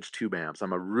wattage tube amps.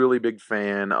 I'm a really big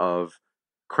fan of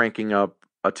cranking up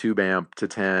a tube amp to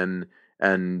 10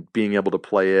 and being able to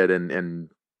play it and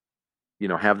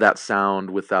have that sound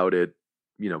without it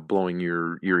blowing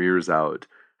your ears out.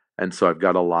 And so I've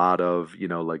got a lot of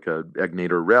like a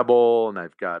Agnator Rebel, and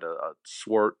I've got a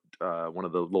Swart, one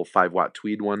of the little 5-watt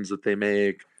tweed ones that they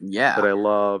make that Yeah. I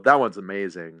love. That one's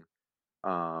amazing.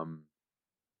 um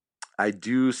I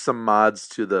do some mods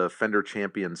to the Fender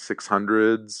Champion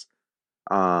 600s.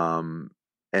 Um,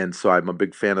 and so I'm a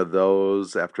big fan of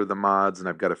those after the mods, and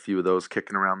I've got a few of those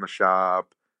kicking around the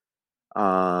shop.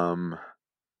 Um,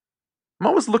 I'm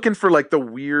always looking for like the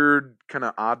weird kind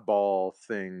of oddball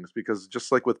things, because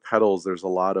just like with pedals, there's a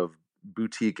lot of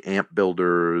boutique amp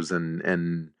builders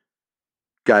and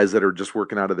guys that are just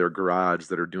working out of their garage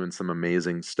that are doing some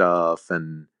amazing stuff.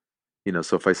 And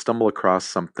so if I stumble across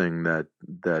something that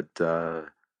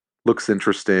looks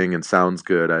interesting and sounds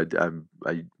good, I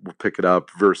will pick it up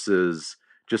versus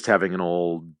just having an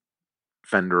old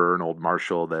Fender or an old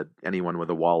Marshall that anyone with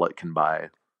a wallet can buy.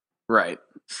 Right.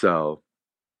 So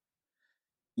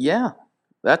Yeah.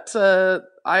 That's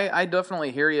I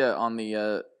definitely hear you on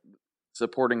the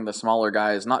supporting the smaller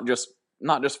guys, not just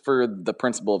for the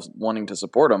principle of wanting to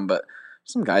support them, but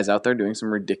some guys out there doing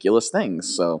some ridiculous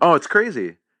things. So, oh, it's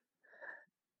crazy.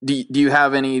 do you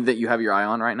have any that you have your eye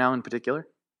on right now in particular?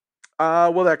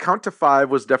 Well, that Count to Five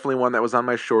was definitely one that was on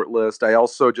my short list. I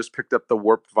also just picked up the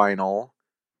Warp vinyl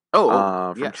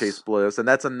Oh, from Chase yes. Bliss, and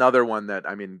that's another one that,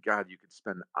 I mean, God, you could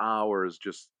spend hours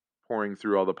just pouring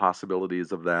through all the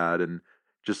possibilities of that, and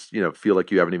just feel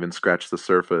like you haven't even scratched the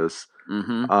surface.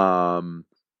 Mm-hmm. Um,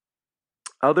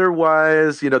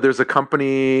 Otherwise, there's a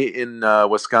company in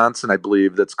Wisconsin, I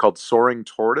believe, that's called Soaring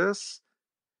Tortoise,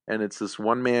 and it's this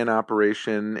one man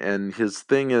operation. And his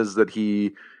thing is that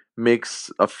he makes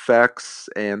effects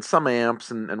and some amps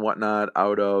and whatnot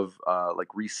out of like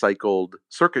recycled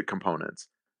circuit components.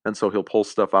 And so he'll pull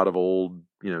stuff out of old,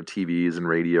 TVs and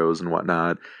radios and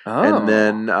whatnot. And Oh.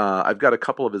 then I've got a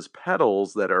couple of his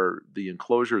pedals that are the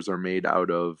enclosures are made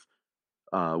out of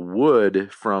wood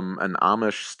from an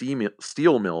Amish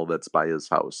steel mill that's by his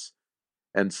house.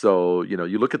 And so,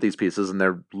 you look at these pieces and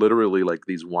they're literally like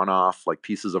these one-off like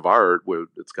pieces of art where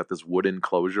it's got this wood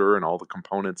enclosure and all the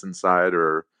components inside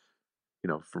are,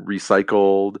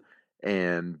 recycled,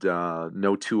 and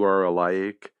no two are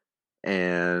alike.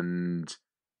 And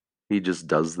he just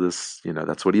does this,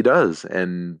 that's what he does.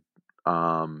 And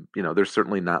they're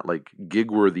certainly not like gig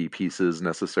worthy pieces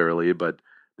necessarily, but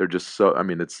they're just so, I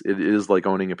mean, it is like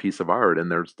owning a piece of art,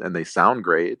 and they sound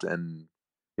great. And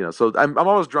so I'm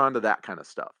always drawn to that kind of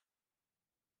stuff.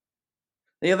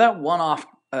 Yeah, that one-off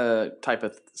type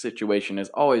of situation is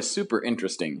always super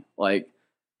interesting. Like,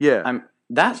 Yeah.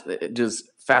 that it just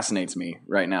fascinates me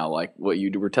right now. Like what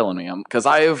you were telling me, because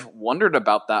I've wondered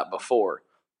about that before.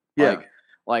 Yeah.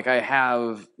 Like I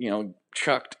have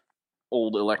chucked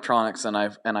old electronics, and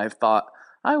I've thought,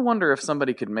 I wonder if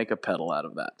somebody could make a pedal out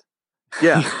of that.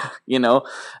 Yeah. you know,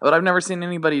 but I've never seen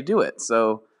anybody do it.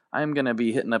 So I'm gonna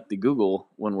be hitting up the Google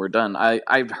when we're done.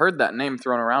 I've heard that name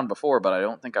thrown around before, but I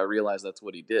don't think I realized that's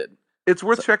what he did. It's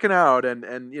worth So, checking out, and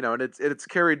it's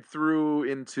carried through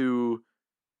into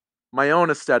my own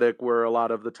aesthetic, where a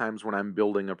lot of the times when I'm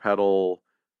building a pedal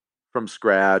from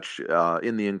scratch,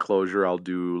 in the enclosure, I'll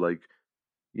do like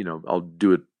I'll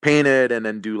do it painted and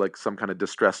then do like some kind of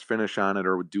distressed finish on it,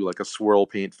 or do like a swirl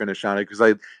paint finish on it, because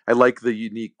I like the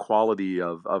unique quality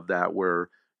of that, where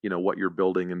what you're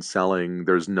building and selling,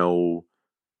 there's no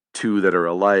two that are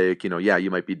alike. Yeah,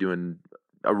 you might be doing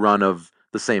a run of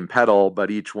the same pedal, but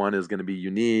each one is going to be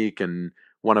unique and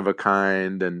one of a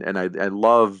kind. And I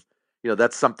love,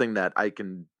 that's something that I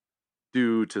can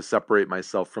do to separate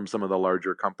myself from some of the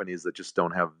larger companies that just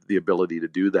don't have the ability to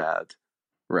do that.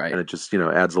 Right. And it just,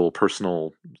 adds a little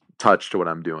personal touch to what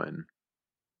I'm doing.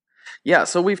 Yeah,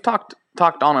 so we've talked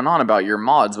on and on about your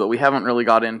mods, but we haven't really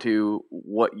got into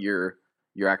what your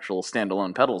actual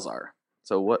standalone pedals are.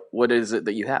 So what is it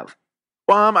that you have?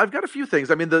 I've got a few things.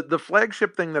 I mean, the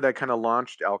flagship thing that I kind of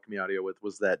launched Alchemy Audio with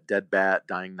was that Dead Bat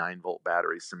Dying 9-volt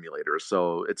battery simulator.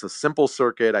 So it's a simple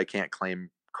circuit. I can't claim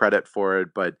credit for it,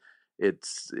 but it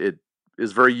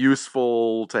is very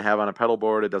useful to have on a pedal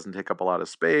board. It doesn't take up a lot of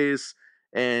space,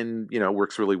 and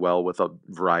works really well with a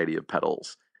variety of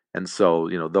pedals. And so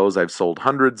those I've sold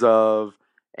hundreds of,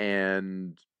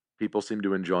 and people seem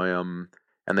to enjoy them,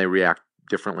 and they react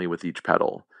differently with each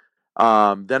pedal.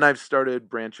 Then I've started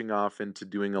branching off into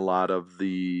doing a lot of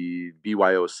the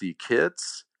BYOC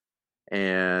kits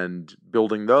and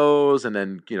building those, and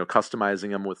then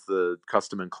customizing them with the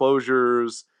custom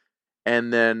enclosures.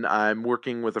 And then I'm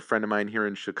working with a friend of mine here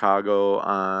in Chicago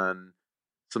on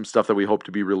some stuff that we hope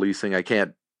to be releasing. I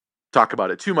can't talk about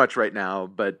it too much right now,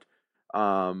 but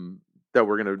that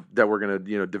we're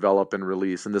gonna develop and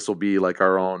release. And this will be like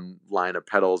our own line of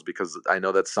pedals, because I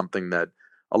know that's something that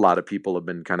a lot of people have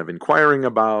been kind of inquiring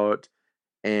about,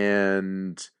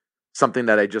 and something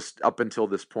that I just, up until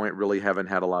this point, really haven't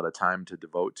had a lot of time to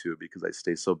devote to, because I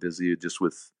stay so busy just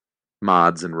with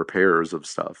mods and repairs of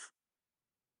stuff.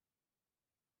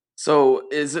 So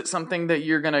is it something that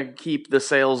you're going to keep the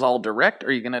sales all direct? Or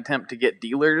are you going to attempt to get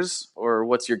dealers, or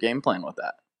what's your game plan with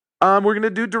that? We're going to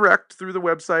do direct through the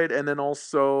website, and then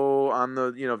also on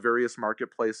the various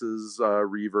marketplaces,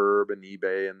 Reverb and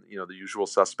eBay, and the usual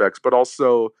suspects. But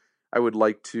also, I would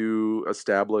like to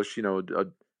establish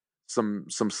some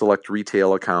select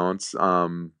retail accounts.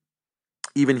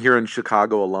 Even here in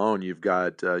Chicago alone, you've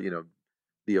got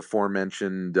the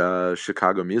aforementioned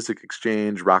Chicago Music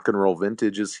Exchange. Rock and Roll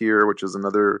Vintage is here, which is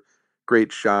another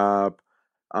great shop.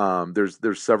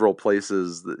 There's several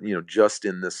places that just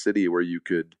in this city where you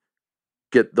could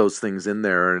get those things in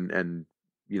there, and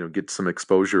get some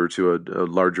exposure to a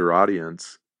larger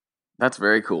audience. That's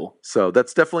very cool. So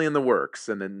that's definitely in the works,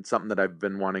 and then something that I've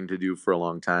been wanting to do for a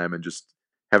long time, and just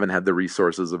haven't had the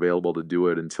resources available to do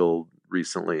it until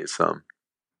recently. So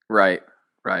right.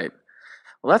 Well,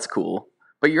 that's cool.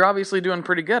 But you're obviously doing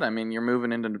pretty good. I mean, you're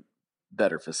moving into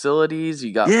better facilities.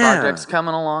 You got projects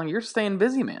coming along. You're staying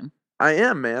busy, man. I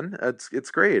am, man.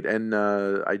 It's great, and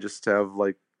I just have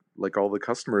like all the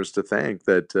customers to thank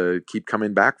that keep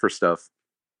coming back for stuff.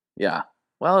 Yeah.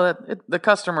 Well, the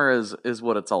customer is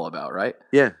what it's all about, right?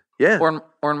 Yeah. Or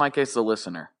in my case, the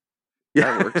listener.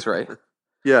 Yeah. That works, right?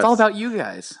 Yes. It's all about you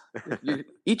guys.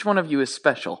 Each one of you is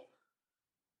special.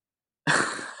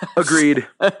 Agreed.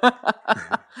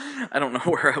 I don't know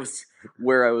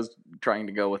where I was trying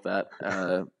to go with that.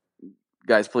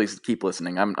 Guys, please keep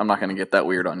listening. I'm not going to get that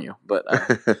weird on you, but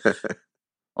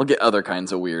I'll get other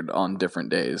kinds of weird on different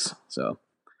days. So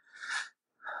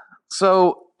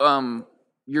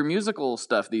your musical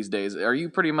stuff these days, are you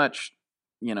pretty much,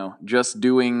 just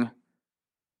doing,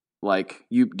 like,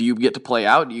 do you get to play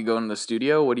out? Do you go in the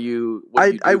studio? What do you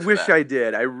do? I wish I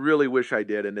did. I really wish I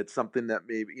did. And it's something that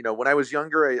maybe, when I was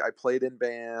younger, I played in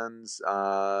bands.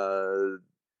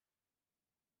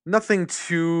 Nothing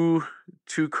too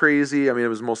crazy. I mean, it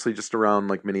was mostly just around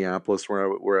like Minneapolis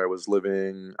where I was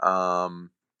living.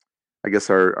 I guess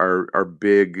our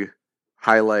big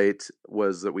highlight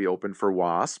was that we opened for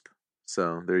Wasp.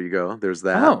 So there you go. There's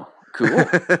that. Oh, cool.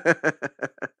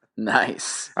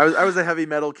 Nice. I was a heavy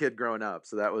metal kid growing up,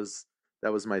 so that was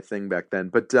my thing back then.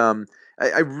 But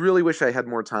I really wish I had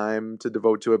more time to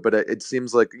devote to it. But it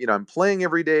seems like I'm playing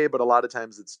every day, but a lot of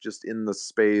times it's just in the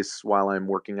space while I'm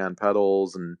working on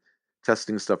pedals and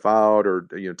testing stuff out, or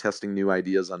testing new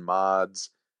ideas on mods.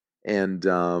 And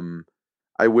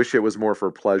I wish it was more for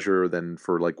pleasure than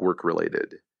for like work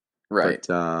related. Right.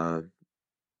 But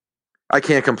I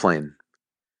can't complain.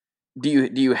 Do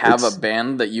you have a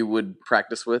band that you would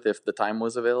practice with if the time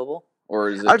was available, or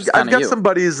is it I've got some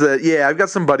buddies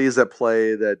that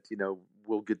play that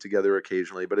we'll get together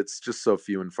occasionally, but it's just so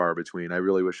few and far between. I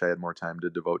really wish I had more time to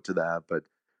devote to that, but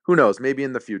who knows? Maybe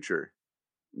in the future.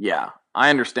 Yeah, I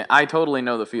understand. I totally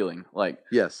know the feeling. Like,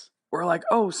 yes, we're like,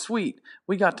 oh sweet,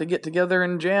 we got to get together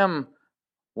and jam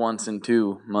once in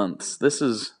 2 months.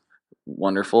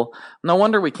 wonderful. No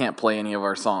wonder we can't play any of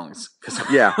our songs.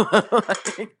 Yeah.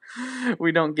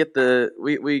 We don't get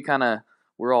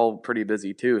we're all pretty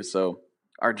busy too. So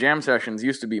our jam sessions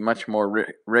used to be much more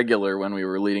regular when we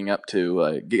were leading up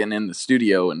to getting in the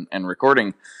studio and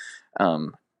recording.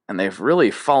 And they've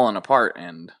really fallen apart,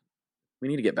 and we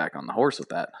need to get back on the horse with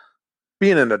that.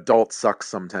 Being an adult sucks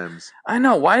sometimes. I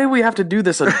know. Why do we have to do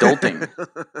this adulting?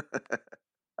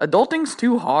 Adulting's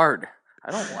too hard.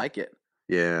 I don't like it.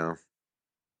 Yeah.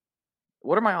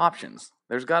 What are my options?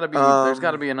 There's got to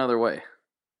be another way.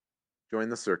 Join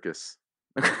the circus.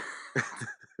 I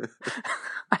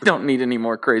don't need any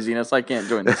more craziness. I can't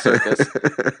join the circus.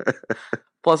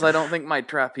 Plus, I don't think my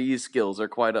trapeze skills are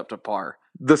quite up to par.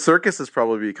 The circus is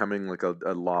probably becoming like a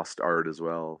lost art as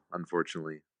well,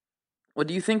 unfortunately. Well,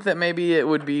 do you think that maybe it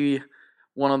would be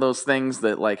one of those things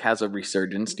that like has a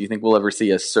resurgence? Do you think we'll ever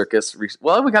see a circus?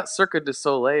 Well, we got Cirque du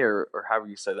Soleil, or however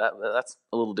you say that. That's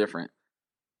a little different.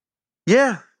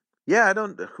 Yeah. I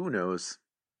don't. Who knows?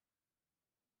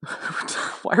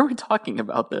 Why are we talking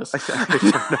about this? I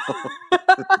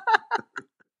don't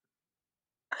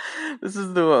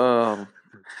know.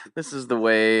 This is the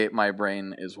way my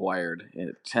brain is wired.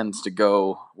 It tends to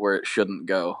go where it shouldn't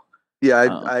go.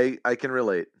 Yeah, I can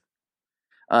relate.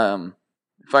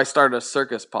 If I started a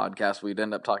circus podcast, we'd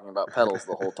end up talking about pedals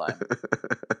the whole time.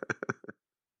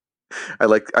 I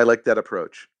like that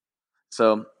approach.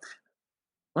 So,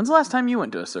 when's the last time you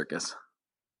went to a circus?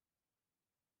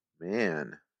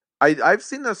 Man, I've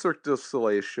seen the Cirque du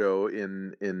Soleil show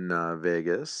in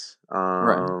Vegas.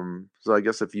 Right. So I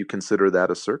guess if you consider that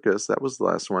a circus, that was the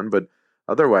last one. But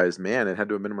otherwise, man, it had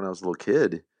to have been when I was a little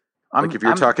kid. Like if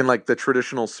you're talking like the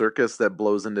traditional circus that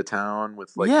blows into town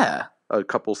with like a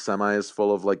couple semis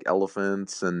full of like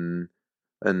elephants and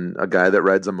a guy that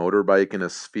rides a motorbike in a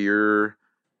sphere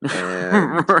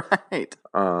and right.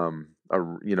 A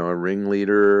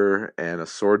ringleader and a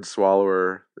sword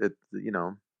swallower.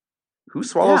 Who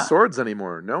swallows swords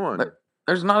anymore? No one.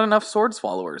 There's not enough sword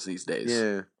swallowers these days.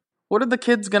 Yeah. What are the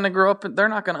kids going to grow up? They're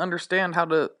not going to understand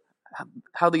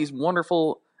how these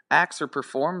wonderful acts are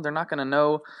performed. They're not going to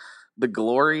know the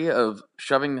glory of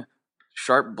shoving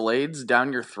sharp blades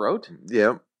down your throat.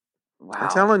 Yep. Wow. I'm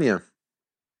telling you.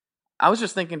 I was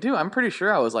just thinking too. I'm pretty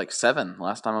sure I was like 7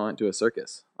 last time I went to a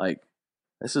circus. Like,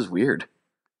 this is weird.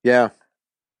 Yeah.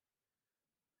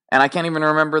 And I can't even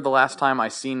remember the last time I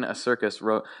seen a circus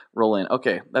roll in.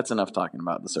 Okay, that's enough talking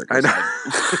about the circus.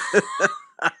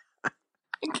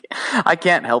 I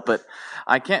can't help it.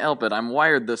 I'm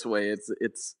wired this way.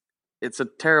 It's a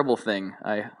terrible thing.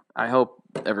 I hope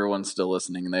everyone's still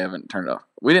listening and they haven't turned off.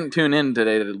 We didn't tune in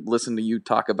today to listen to you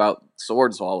talk about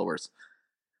sword swallowers.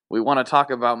 We want to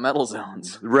talk about metal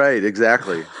zones. Right,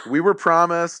 exactly. We were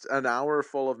promised an hour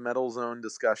full of metal zone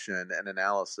discussion and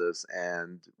analysis,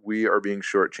 and we are being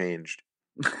shortchanged.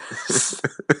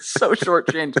 So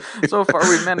shortchanged. So far,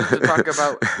 we've managed to talk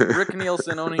about Rick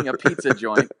Nielsen owning a pizza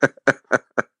joint,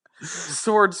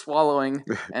 sword swallowing,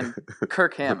 and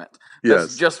Kirk Hammett.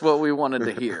 That's just what we wanted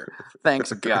to hear.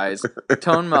 Thanks, guys.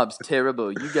 Tone Mob's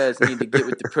terrible. You guys need to get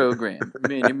with the program.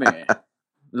 Man.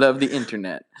 Love the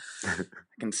internet. I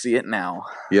can see it now.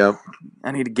 Yep.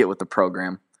 I need to get with the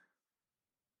program.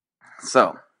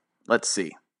 So, let's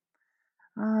see.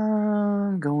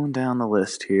 Going down the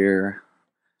list here.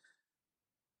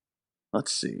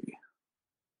 Let's see.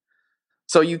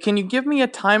 So, can you give me a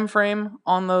time frame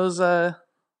on those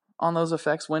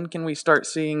effects? When can we start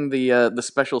seeing the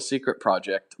special secret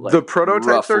project? Like, the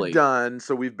prototypes roughly? Are done,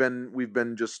 so we've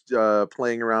been just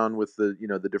playing around with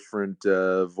the different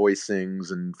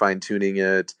voicings and fine tuning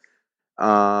it,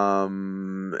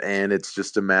 and it's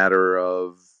just a matter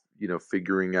of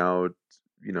figuring out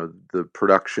the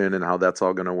production and how that's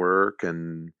all going to work,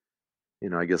 and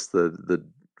I guess the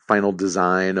final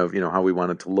design of how we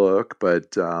want it to look,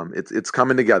 but it's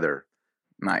coming together.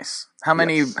 Nice. How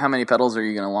many pedals are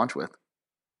you going to launch with?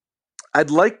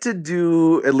 I'd like to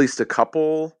do at least a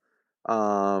couple,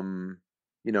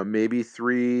 maybe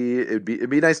 3. It'd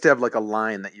be nice to have like a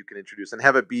line that you can introduce and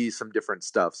have it be some different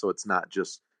stuff. So it's not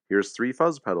just here's 3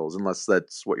 fuzz pedals, unless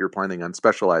that's what you're planning on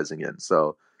specializing in.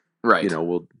 So, right.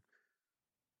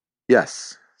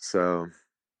 Yes. So,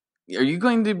 are you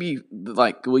going to be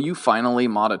like? Will you finally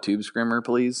mod a tube screamer,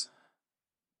 please?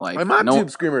 Like, I mod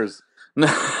tube screamers.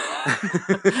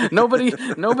 Nobody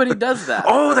does that.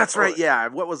 Oh, that's right. Yeah.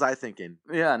 What was I thinking?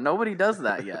 Yeah, nobody does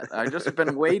that yet. I've just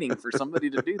been waiting for somebody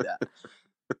to do that.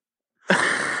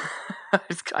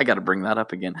 I got to bring that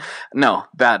up again. No,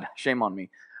 bad. Shame on me.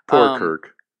 Poor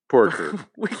Kirk.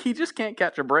 He just can't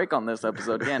catch a break on this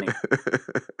episode, can he?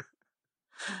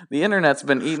 The internet's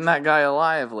been eating that guy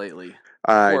alive lately.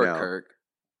 I know. Kirk.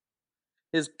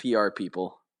 His PR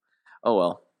people. Oh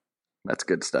well, that's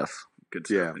good stuff. Good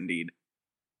stuff indeed.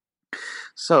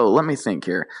 So let me think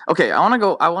here. Okay,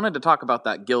 I wanted to talk about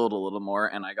that guild a little more,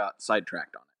 and I got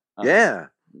sidetracked on it.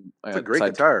 It's a great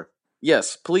guitar.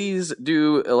 Yes, please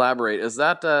do elaborate. Is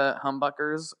that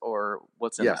humbuckers or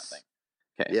what's in that thing?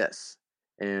 Okay. Yes.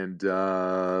 And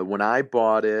when I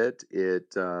bought it,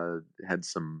 it had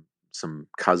some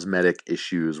cosmetic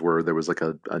issues where there was like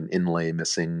an inlay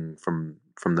missing from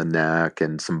the neck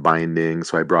and some binding.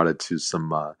 So I brought it to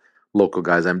some local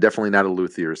guys. I'm definitely not a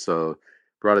luthier, so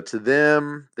brought it to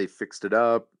them. They fixed it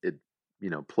up. It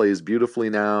plays beautifully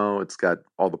now. It's got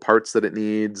all the parts that it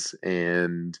needs,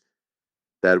 and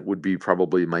that would be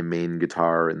probably my main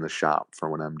guitar in the shop for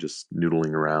when I'm just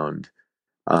noodling around.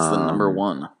 That's the number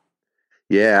one.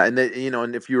 Yeah, and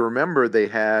and if you remember, they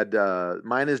had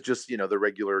mine is just the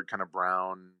regular kind of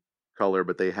brown color,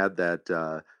 but they had that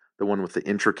the one with the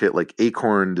intricate like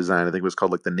acorn design. I think it was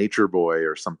called like the Nature Boy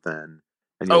or something.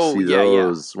 And you'll see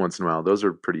those once in a while. Those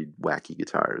are pretty wacky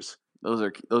guitars. Those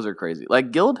are crazy.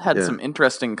 Like Guild had some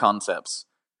interesting concepts.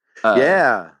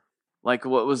 Like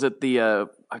what was it?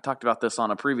 I talked about this on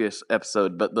a previous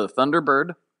episode, but the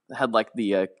Thunderbird had like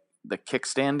the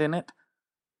kickstand in it.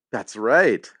 That's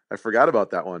right. I forgot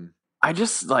about that one. I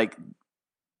just like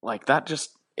that.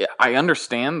 Just I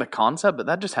understand the concept, but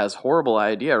that just has horrible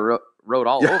idea wrote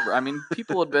all over. I mean,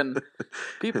 people have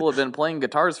been playing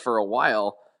guitars for a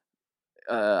while.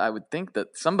 I would think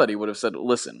that somebody would have said,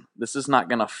 "Listen, this is not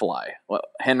going to fly." Well,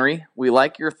 Henry, we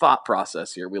like your thought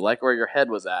process here. We like where your head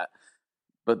was at,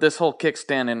 but this whole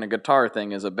kickstand in a guitar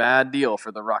thing is a bad deal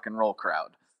for the rock and roll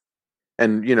crowd.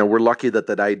 And we're lucky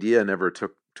that idea never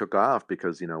took off,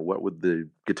 because what would the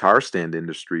guitar stand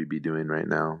industry be doing right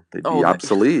now? They'd be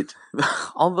obsolete.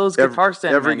 All those guitar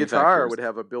stand every guitar would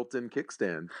have a built-in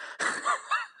kickstand.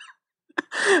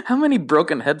 How many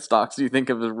broken headstocks do you think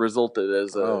have resulted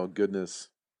as oh goodness.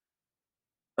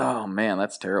 Oh man,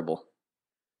 that's terrible.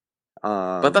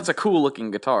 But that's a cool looking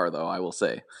guitar, though, I will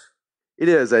say. It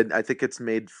is. I think it's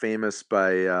made famous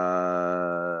by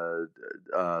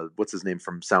what's his name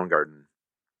from Soundgarden?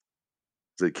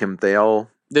 Is it Kim Thale?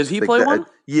 Does he play one?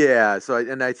 Yeah. So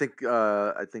I think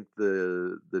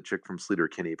the chick from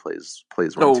Sleater-Kinney plays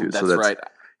one too. That's right.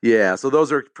 Yeah. So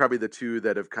those are probably the two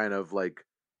that have kind of like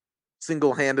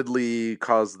single-handedly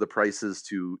caused the prices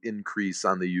to increase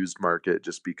on the used market,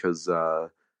 just because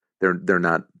they're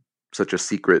not such a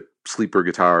secret sleeper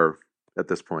guitar at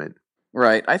this point.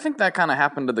 Right. I think that kind of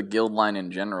happened to the Guild line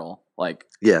in general. Like,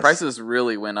 prices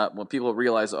really went up when people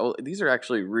realized, oh, these are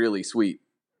actually really sweet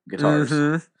guitars.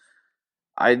 Mm-hmm.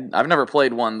 I've never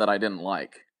played one that I didn't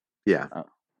like. Yeah.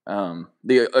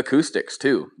 The acoustics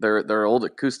too. They're old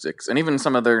acoustics, and even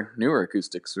some of their newer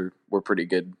acoustics were pretty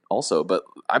good also. But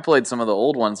I played some of the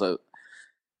old ones. I'm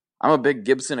a big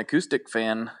Gibson acoustic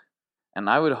fan, and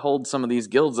I would hold some of these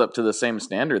Guilds up to the same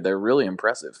standard. They're really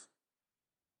impressive.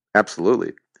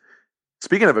 Absolutely.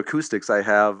 Speaking of acoustics,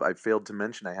 I failed to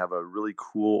mention I have a really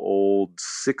cool old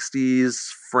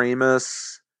 60s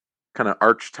Framus kind of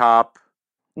arch top.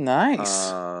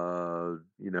 Nice. I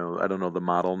don't know the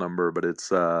model number, but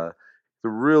it's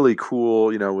really cool,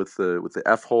 with the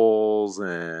F holes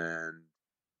and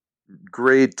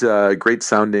great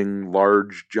sounding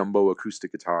large jumbo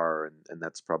acoustic guitar, and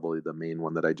that's probably the main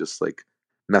one that I just like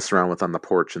mess around with on the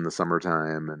porch in the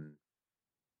summertime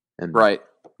and right.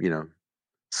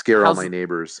 Scare all my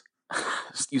neighbors.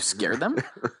 You scare them?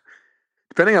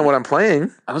 Depending on what I'm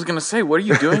playing. I was going to say, what are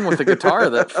you doing with a guitar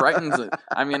that frightens it?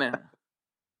 I mean,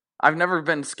 I've never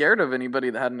been scared of anybody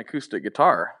that had an acoustic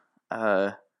guitar.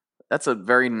 That's a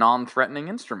very non-threatening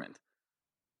instrument.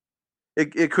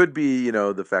 It could be,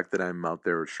 the fact that I'm out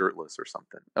there shirtless or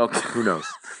something. Okay. Who knows?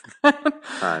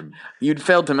 You'd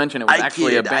failed to mention it was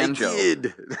actually a banjo. I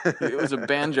did. It was a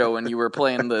banjo, and you were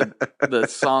playing the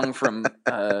song from...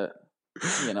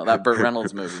 that Burt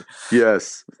Reynolds movie.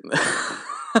 Yes. Now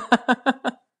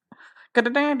I'm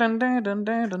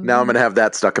going to have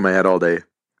that stuck in my head all day.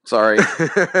 Sorry.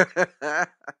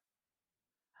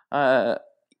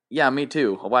 Yeah, me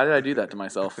too. Why did I do that to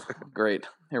myself? Great.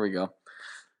 Here we go.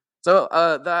 So,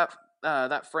 that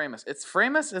Framus. It's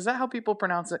Framus? Is that how people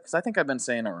pronounce it? Because I think I've been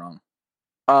saying it wrong.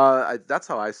 That's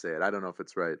how I say it. I don't know if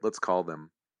it's right. Let's call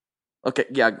them. Okay,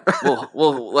 yeah.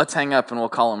 We'll let's hang up and we'll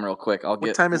call them real quick.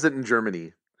 What time is it in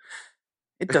Germany?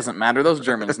 It doesn't matter. Those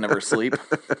Germans never sleep.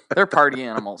 They're party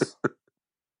animals.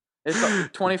 It's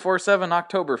 24/7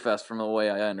 Oktoberfest from the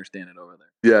way I understand it over there.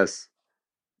 Yes.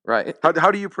 Right. How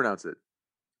do you pronounce it?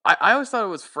 I always thought it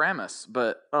was Framus,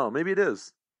 but maybe it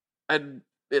is.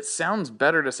 It sounds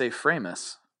better to say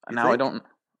Framus. Now think?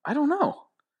 I don't know.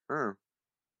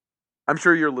 I'm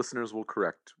sure your listeners will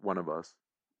correct one of us.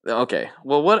 Okay,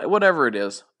 well, whatever it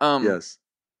is. Yes.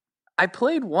 I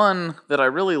played one that I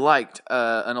really liked,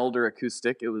 an older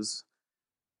acoustic. It was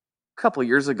a couple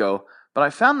years ago, but I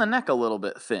found the neck a little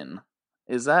bit thin.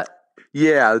 Is that?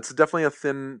 Yeah, it's definitely a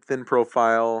thin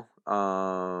profile.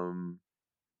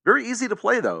 Very easy to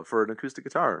play though for an acoustic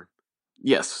guitar.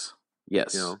 Yes.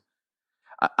 Yes. You know?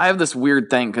 I have this weird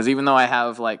thing because even though I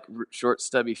have like short,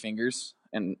 stubby fingers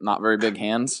and not very big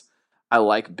hands, I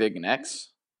like big necks,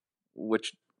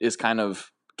 which is kind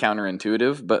of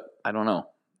counterintuitive, but I don't know.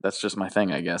 That's just my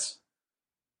thing, I guess.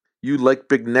 You like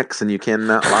big necks and you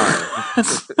cannot lie.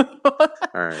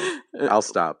 All right, I'll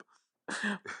stop.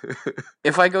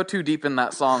 If I go too deep in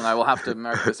that song, I will have to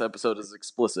mark this episode as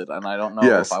explicit, and I don't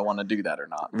know if I want to do that or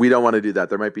not. We don't want to do that.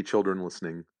 There might be children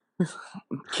listening.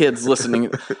 Kids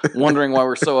listening, wondering why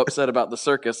we're so upset about the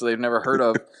circus they've never heard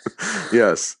of.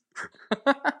 Yes.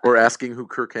 Or asking who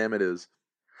Kirk Hammett is.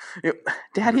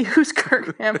 Daddy, who's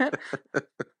Kirk Hammett?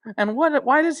 And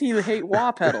why does he hate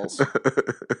wah pedals?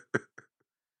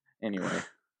 Anyway.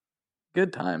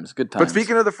 Good times. But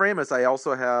speaking of the Framus, I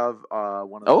also have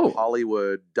one of the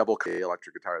Hollywood double K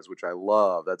electric guitars, which I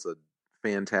love. That's a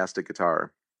fantastic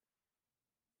guitar.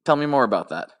 Tell me more about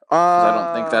that. I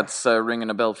don't think that's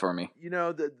ringing a bell for me. You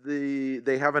know,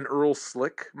 they have an Earl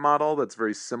Slick model that's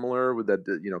very similar with that.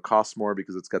 You know, costs more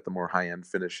because it's got the more high end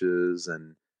finishes,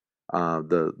 and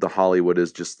the Hollywood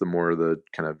is just the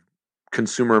kind of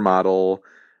consumer model.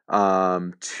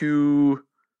 Two.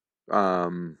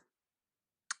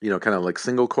 You know, kind of like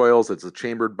single coils. It's a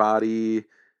chambered body.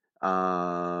 What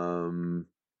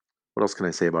else can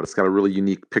I say about it? It's got a really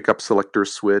unique pickup selector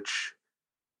switch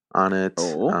on it.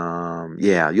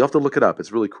 Yeah, you'll have to look it up.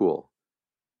 It's really cool.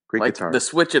 Great guitar. The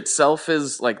switch itself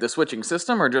is like the switching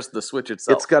system, or just the switch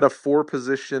itself? It's got a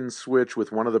 4-position switch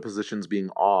with one of the positions being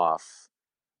off.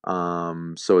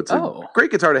 So it's a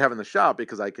great guitar to have in the shop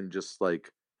because I can just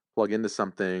like plug into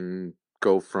something,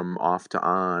 go from off to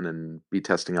on, and be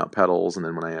testing out pedals, and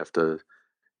then when I have to,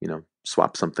 you know,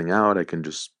 swap something out, I can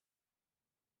just,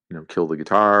 you know, kill the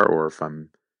guitar, or if I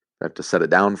have to set it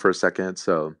down for a second.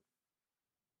 So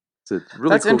it's a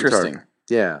really cool interesting guitar.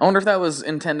 Yeah, I wonder if that was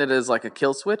intended as like a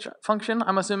kill switch function.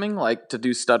 I'm assuming, like to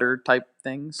do stutter type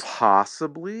things.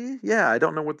 Possibly. Yeah, I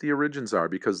don't know what the origins are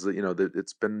because you know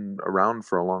it's been around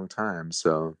for a long time.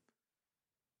 So,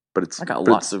 but I got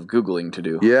lots of Googling to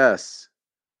do. Yes.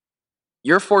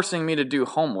 You're forcing me to do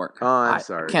homework. Oh, I'm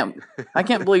sorry. I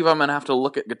can't believe I'm gonna have to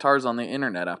look at guitars on the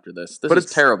internet after this. This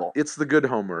is terrible. It's the good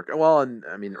homework. Well, and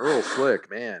I mean Earl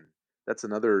Slick, man, that's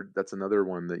another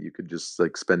one that you could just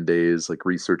like spend days like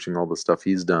researching all the stuff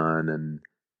he's done, and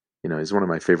you know he's one of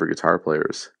my favorite guitar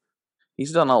players.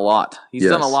 He's done a lot. He's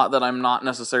done a lot that I'm not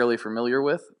necessarily familiar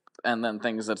with, and then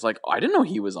things that's like, I didn't know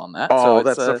he was on that. Oh,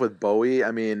 that stuff with Bowie.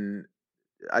 I mean,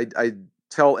 I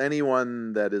tell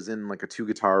anyone that is in like a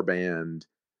 2-guitar band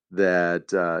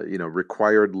that you know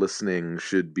required listening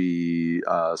should be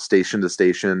station to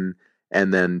station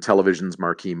and then television's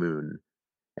Marquee Moon.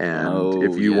 And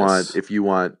if you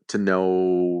want to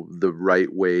know the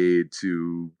right way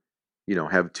to, you know,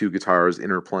 have 2 guitars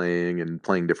interplaying and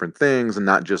playing different things and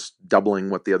not just doubling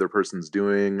what the other person's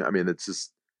doing, I mean, it's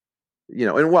just, you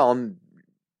know, and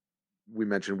we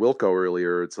mentioned Wilco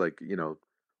earlier. It's like, you know,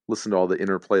 listen to all the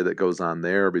interplay that goes on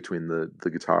there between the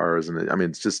guitars, and I mean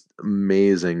it's just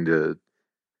amazing to,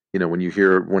 you know, when you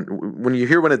hear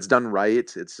when it's done right,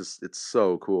 it's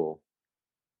so cool.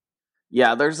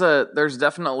 Yeah, there's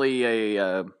definitely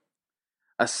a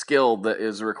skill that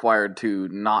is required to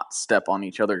not step on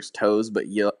each other's toes, but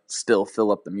you still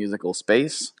fill up the musical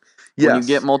space. Yes. When you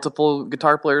get multiple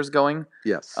guitar players going.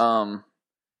 Yes.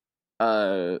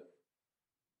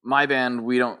 My band,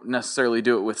 we don't necessarily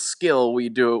do it with skill. We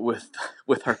do it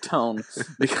with our tone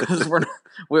because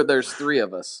there's 3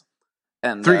 of us,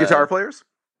 and 3 guitar players.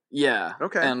 Yeah.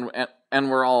 Okay.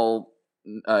 And we're all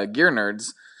gear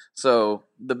nerds. So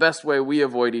the best way we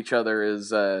avoid each other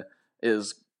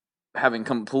is having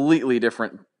completely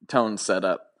different tones set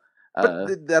up.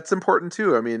 But that's important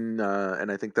too. I mean,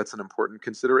 and I think that's an important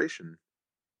consideration.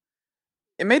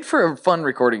 It made for a fun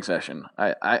recording session.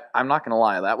 I'm not gonna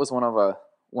lie. That was one of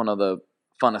the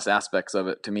funnest aspects of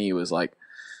it to me. Was like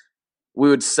we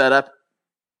would set up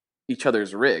each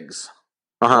other's rigs.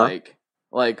 Like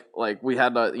we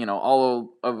had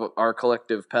all of our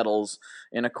collective pedals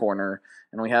in a corner,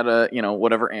 and we had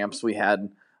whatever amps we had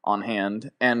on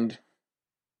hand, and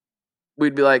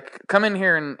we'd be like, come in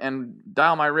here and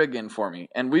dial my rig in for me.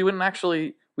 And we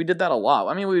did that a lot.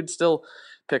 I mean, we would still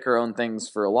pick our own things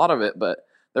for a lot of it, but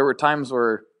there were times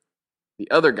where the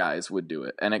other guys would do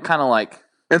it, and it kind of like.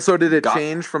 And so did it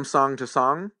change from song to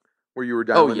song? where you were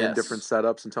dialing in different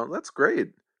setups and tones. That's great.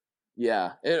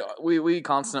 Yeah, we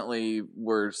constantly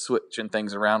were switching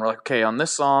things around. We're like, okay, on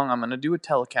this song, I'm going to do a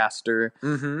Telecaster.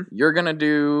 Mm-hmm. You're going to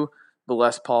do the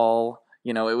Les Paul.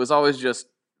 You know, it was always just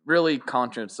really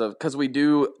conscious of, because we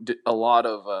do a lot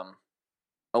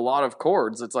of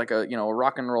chords. It's like a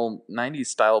rock and roll 90s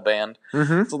style band.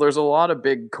 Mm-hmm. So there's a lot of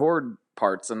big chord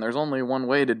parts, and there's only one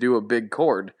way to do a big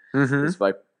chord is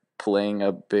by playing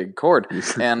a big chord.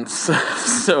 And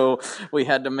so we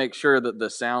had to make sure that the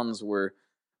sounds were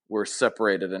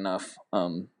separated enough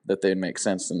that they'd make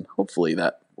sense, and hopefully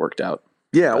that worked out.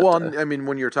 Yeah, but, I mean,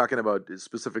 when you're talking about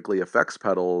specifically effects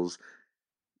pedals,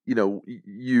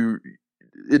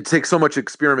 it takes so much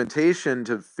experimentation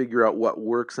to figure out what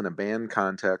works in a band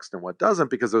context and what doesn't,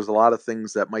 because there's a lot of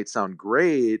things that might sound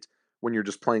great when you're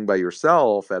just playing by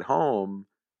yourself at home,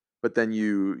 but then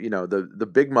the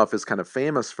Big Muff is kind of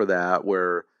famous for that,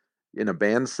 where in a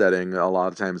band setting, a lot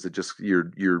of times it just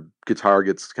your guitar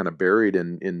gets kind of buried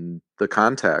in the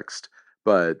context.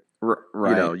 But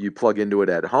right. You plug into it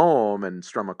at home and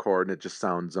strum a chord, and it just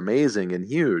sounds amazing and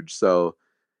huge. So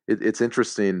it's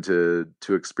interesting to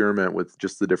experiment with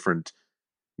just the different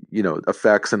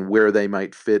effects and where they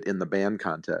might fit in the band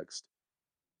context.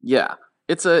 Yeah,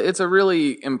 it's a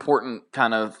really important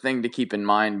kind of thing to keep in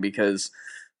mind, because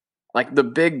like the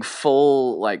big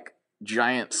full like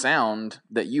giant sound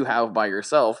that you have by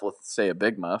yourself with, say, a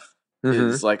Big Muff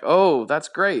is like, oh, that's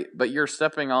great, but you're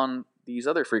stepping on these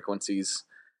other frequencies.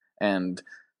 And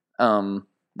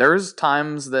there's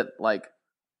times that, like,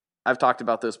 I've talked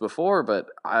about this before, but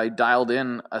I dialed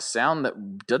in a sound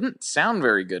that didn't sound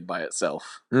very good by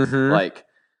itself. Like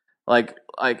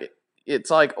it's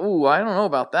like, oh, I don't know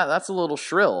about that. That's a little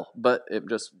shrill, but it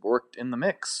just worked in the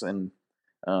mix. And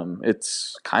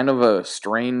it's kind of a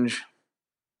strange,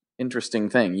 interesting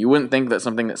thing. You wouldn't think that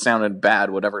something that sounded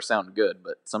bad would ever sound good,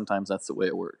 but sometimes that's the way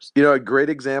it works. A great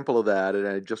example of that, and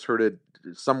I just heard it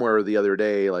somewhere the other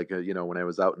day, like, when I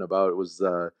was out and about, it was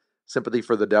Sympathy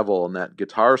for the Devil, and that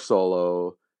guitar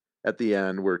solo at the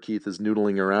end where Keith is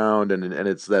noodling around, and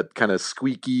it's that kind of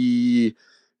squeaky,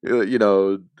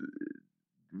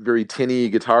 very tinny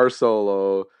guitar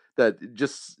solo that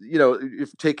just,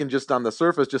 if taken just on the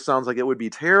surface, just sounds like it would be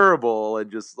terrible,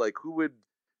 and just like, who would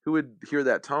hear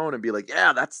that tone and be like,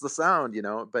 yeah, that's the sound,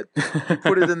 but you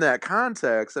put it in that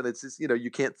context, and it's just,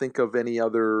 you can't think of any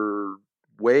other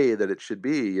way that it should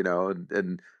be,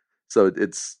 and so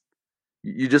it's,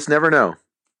 you just never know.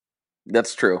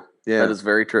 That's true. Yeah. That is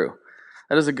very true.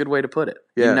 That is a good way to put it.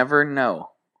 Yeah. You never know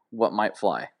what might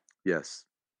fly. Yes.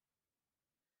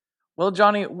 Well,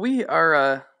 Johnny, we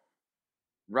are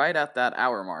right at that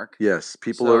hour mark. Yes,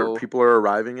 people are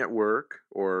arriving at work,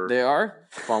 or they are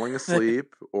falling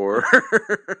asleep, or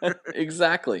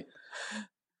exactly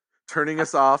turning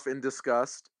us off in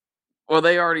disgust. Well,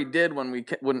 they already did when we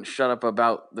wouldn't shut up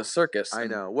about the circus. I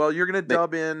know. Well, you're going to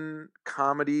dub in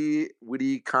comedy,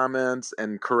 witty comments,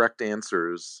 and correct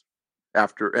answers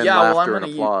after, and laughter and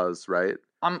applause, right?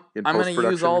 I'm going to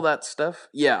use all that stuff.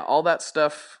 Yeah, all that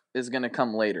stuff is going to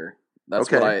come later.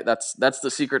 That's okay. That's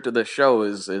the secret to this show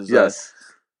is yes.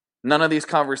 None of these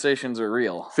conversations are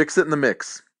real. Fix it in the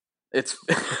mix. It's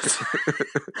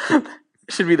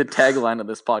should be the tagline of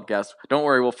this podcast. Don't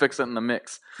worry, we'll fix it in the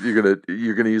mix. You're gonna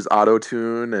use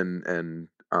auto-tune and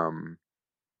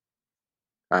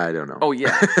I don't know. Oh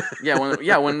yeah.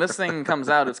 When this thing comes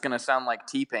out, it's gonna sound like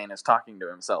T-Pain is talking to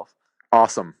himself.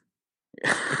 Awesome.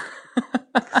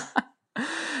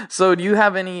 So do you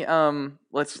have any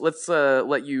let's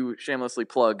let you shamelessly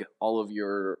plug all of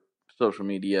your social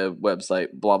media, website,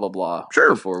 blah blah blah.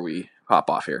 Sure. Before we hop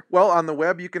off here. Well, on the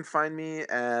web you can find me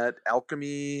at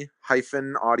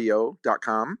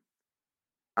alchemy-audio.com.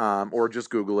 Or just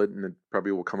Google it and it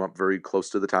probably will come up very close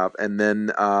to the top. And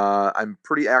then I'm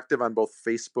pretty active on both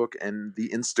Facebook and the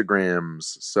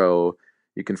Instagrams, so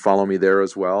you can follow me there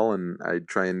as well. And I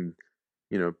try and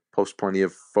post plenty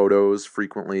of photos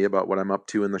frequently about what I'm up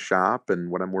to in the shop and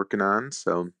what I'm working on.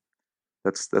 So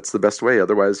that's the best way.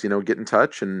 Otherwise, get in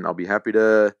touch and I'll be happy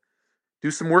to do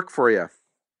some work for you.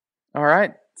 All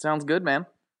right. Sounds good, man.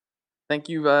 Thank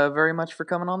you very much for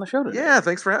coming on the show today. Yeah,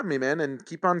 thanks for having me, man, and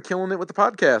keep on killing it with the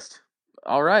podcast.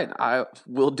 All right. I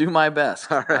will do my best.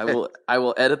 All right. I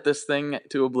will edit this thing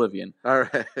to oblivion. All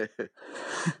right.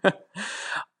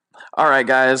 All right,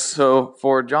 guys. So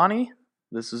for Johnny,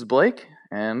 this is Blake,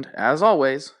 and as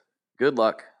always, good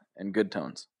luck and good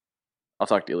tones. I'll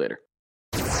talk to you later.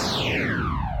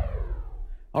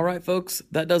 All right, folks,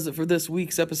 that does it for this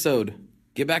week's episode.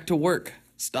 Get back to work.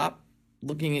 Stop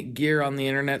looking at gear on the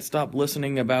internet. Stop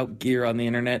listening about gear on the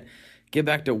internet. Get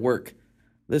back to work.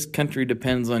 This country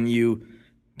depends on you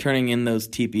turning in those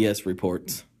TPS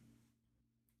reports.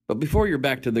 But before you're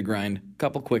back to the grind, a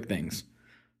couple quick things.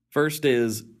 First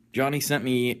is, Johnny sent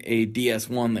me a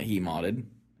DS1 that he modded,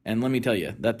 and let me tell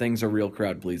you, that thing's a real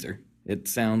crowd pleaser. It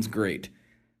sounds great.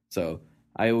 So,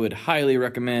 I would highly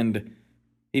recommend,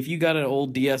 if you got an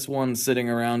old DS1 sitting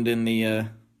around in the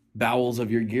bowels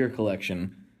of your gear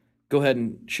collection, go ahead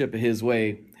and ship it his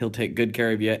way. He'll take good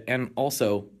care of you. And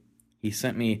also, he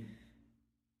sent me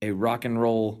a rock and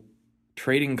roll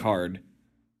trading card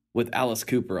with Alice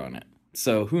Cooper on it.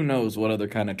 So who knows what other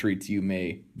kind of treats you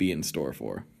may be in store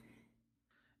for.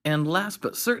 And last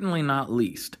but certainly not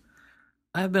least,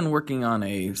 I've been working on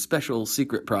a special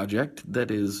secret project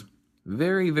that is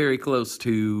very, very close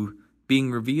to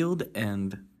being revealed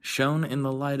and shown in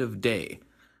the light of day.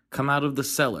 Come out of the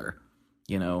cellar,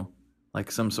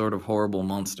 like some sort of horrible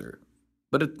monster.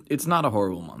 But it's not a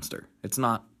horrible monster. It's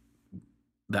not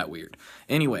that weird.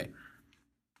 Anyway,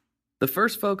 the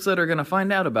first folks that are going to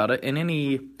find out about it and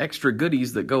any extra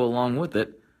goodies that go along with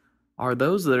it are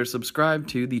those that are subscribed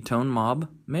to the Tone Mob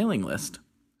mailing list.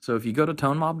 So if you go to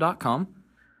tonemob.com,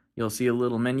 you'll see a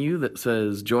little menu that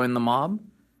says Join the Mob.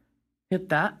 Hit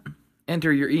that,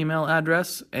 enter your email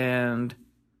address, and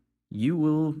you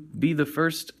will be the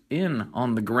first in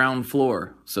on the ground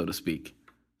floor, so to speak.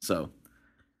 So,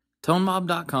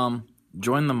 tonemob.com,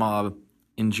 join the mob,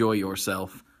 enjoy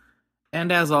yourself.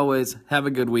 And as always, have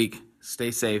a good week,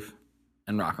 stay safe,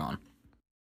 and rock on.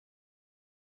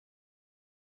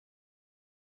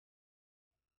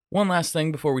 One last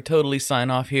thing before we totally sign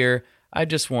off here, I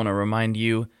just want to remind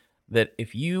you that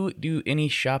if you do any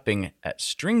shopping at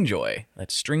Stringjoy,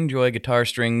 that's Stringjoy guitar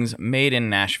strings made in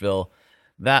Nashville,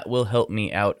 that will help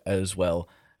me out as well.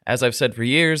 As I've said for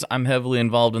years, I'm heavily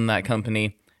involved in that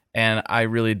company, and I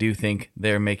really do think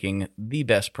they're making the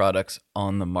best products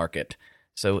on the market.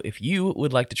 So if you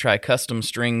would like to try custom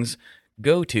strings,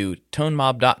 go to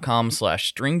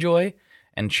tonemob.com/stringjoy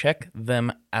and check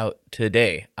them out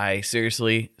today. I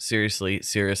seriously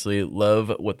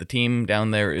love what the team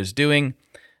down there is doing.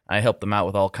 I help them out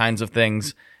with all kinds of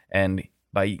things, and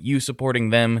by you supporting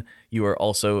them, you are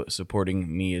also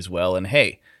supporting me as well. And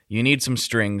hey, you need some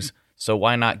strings, so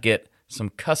why not get some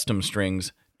custom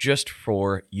strings just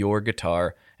for your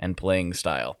guitar and playing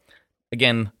style?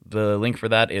 Again, the link for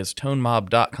that is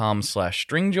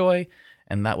tonemob.com/stringjoy,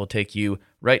 and that will take you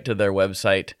right to their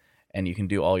website, and you can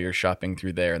do all your shopping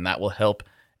through there, and that will help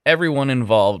everyone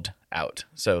involved out.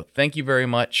 So thank you very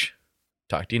much.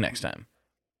 Talk to you next time.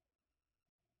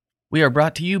 We are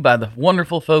brought to you by the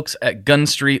wonderful folks at Gun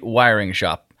Street Wiring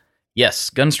Shop. Yes,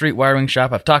 Gun Street Wiring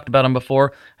Shop. I've talked about them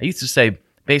before. I used to say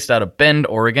based out of Bend,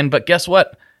 Oregon, but guess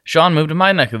what? Sean moved to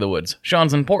my neck of the woods.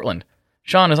 Sean's in Portland.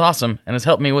 Sean is awesome and has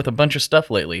helped me with a bunch of stuff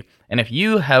lately. And if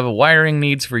you have wiring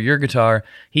needs for your guitar,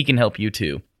 he can help you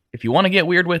too. If you want to get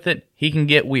weird with it, he can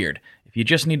get weird. If you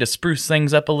just need to spruce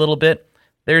things up a little bit,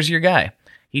 there's your guy.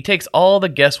 He takes all the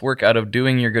guesswork out of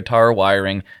doing your guitar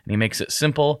wiring, and he makes it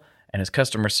simple, and his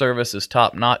customer service is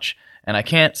top-notch, and I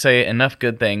can't say enough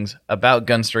good things about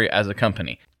Gun Street as a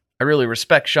company. I really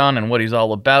respect Sean and what he's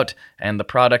all about, and the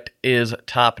product is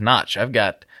top-notch. I've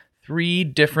got 3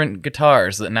 different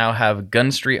guitars that now have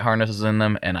Gun Street harnesses in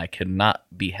them, and I could not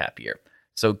be happier.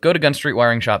 So go to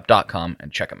gunstreetwiringshop.com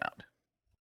and check them out.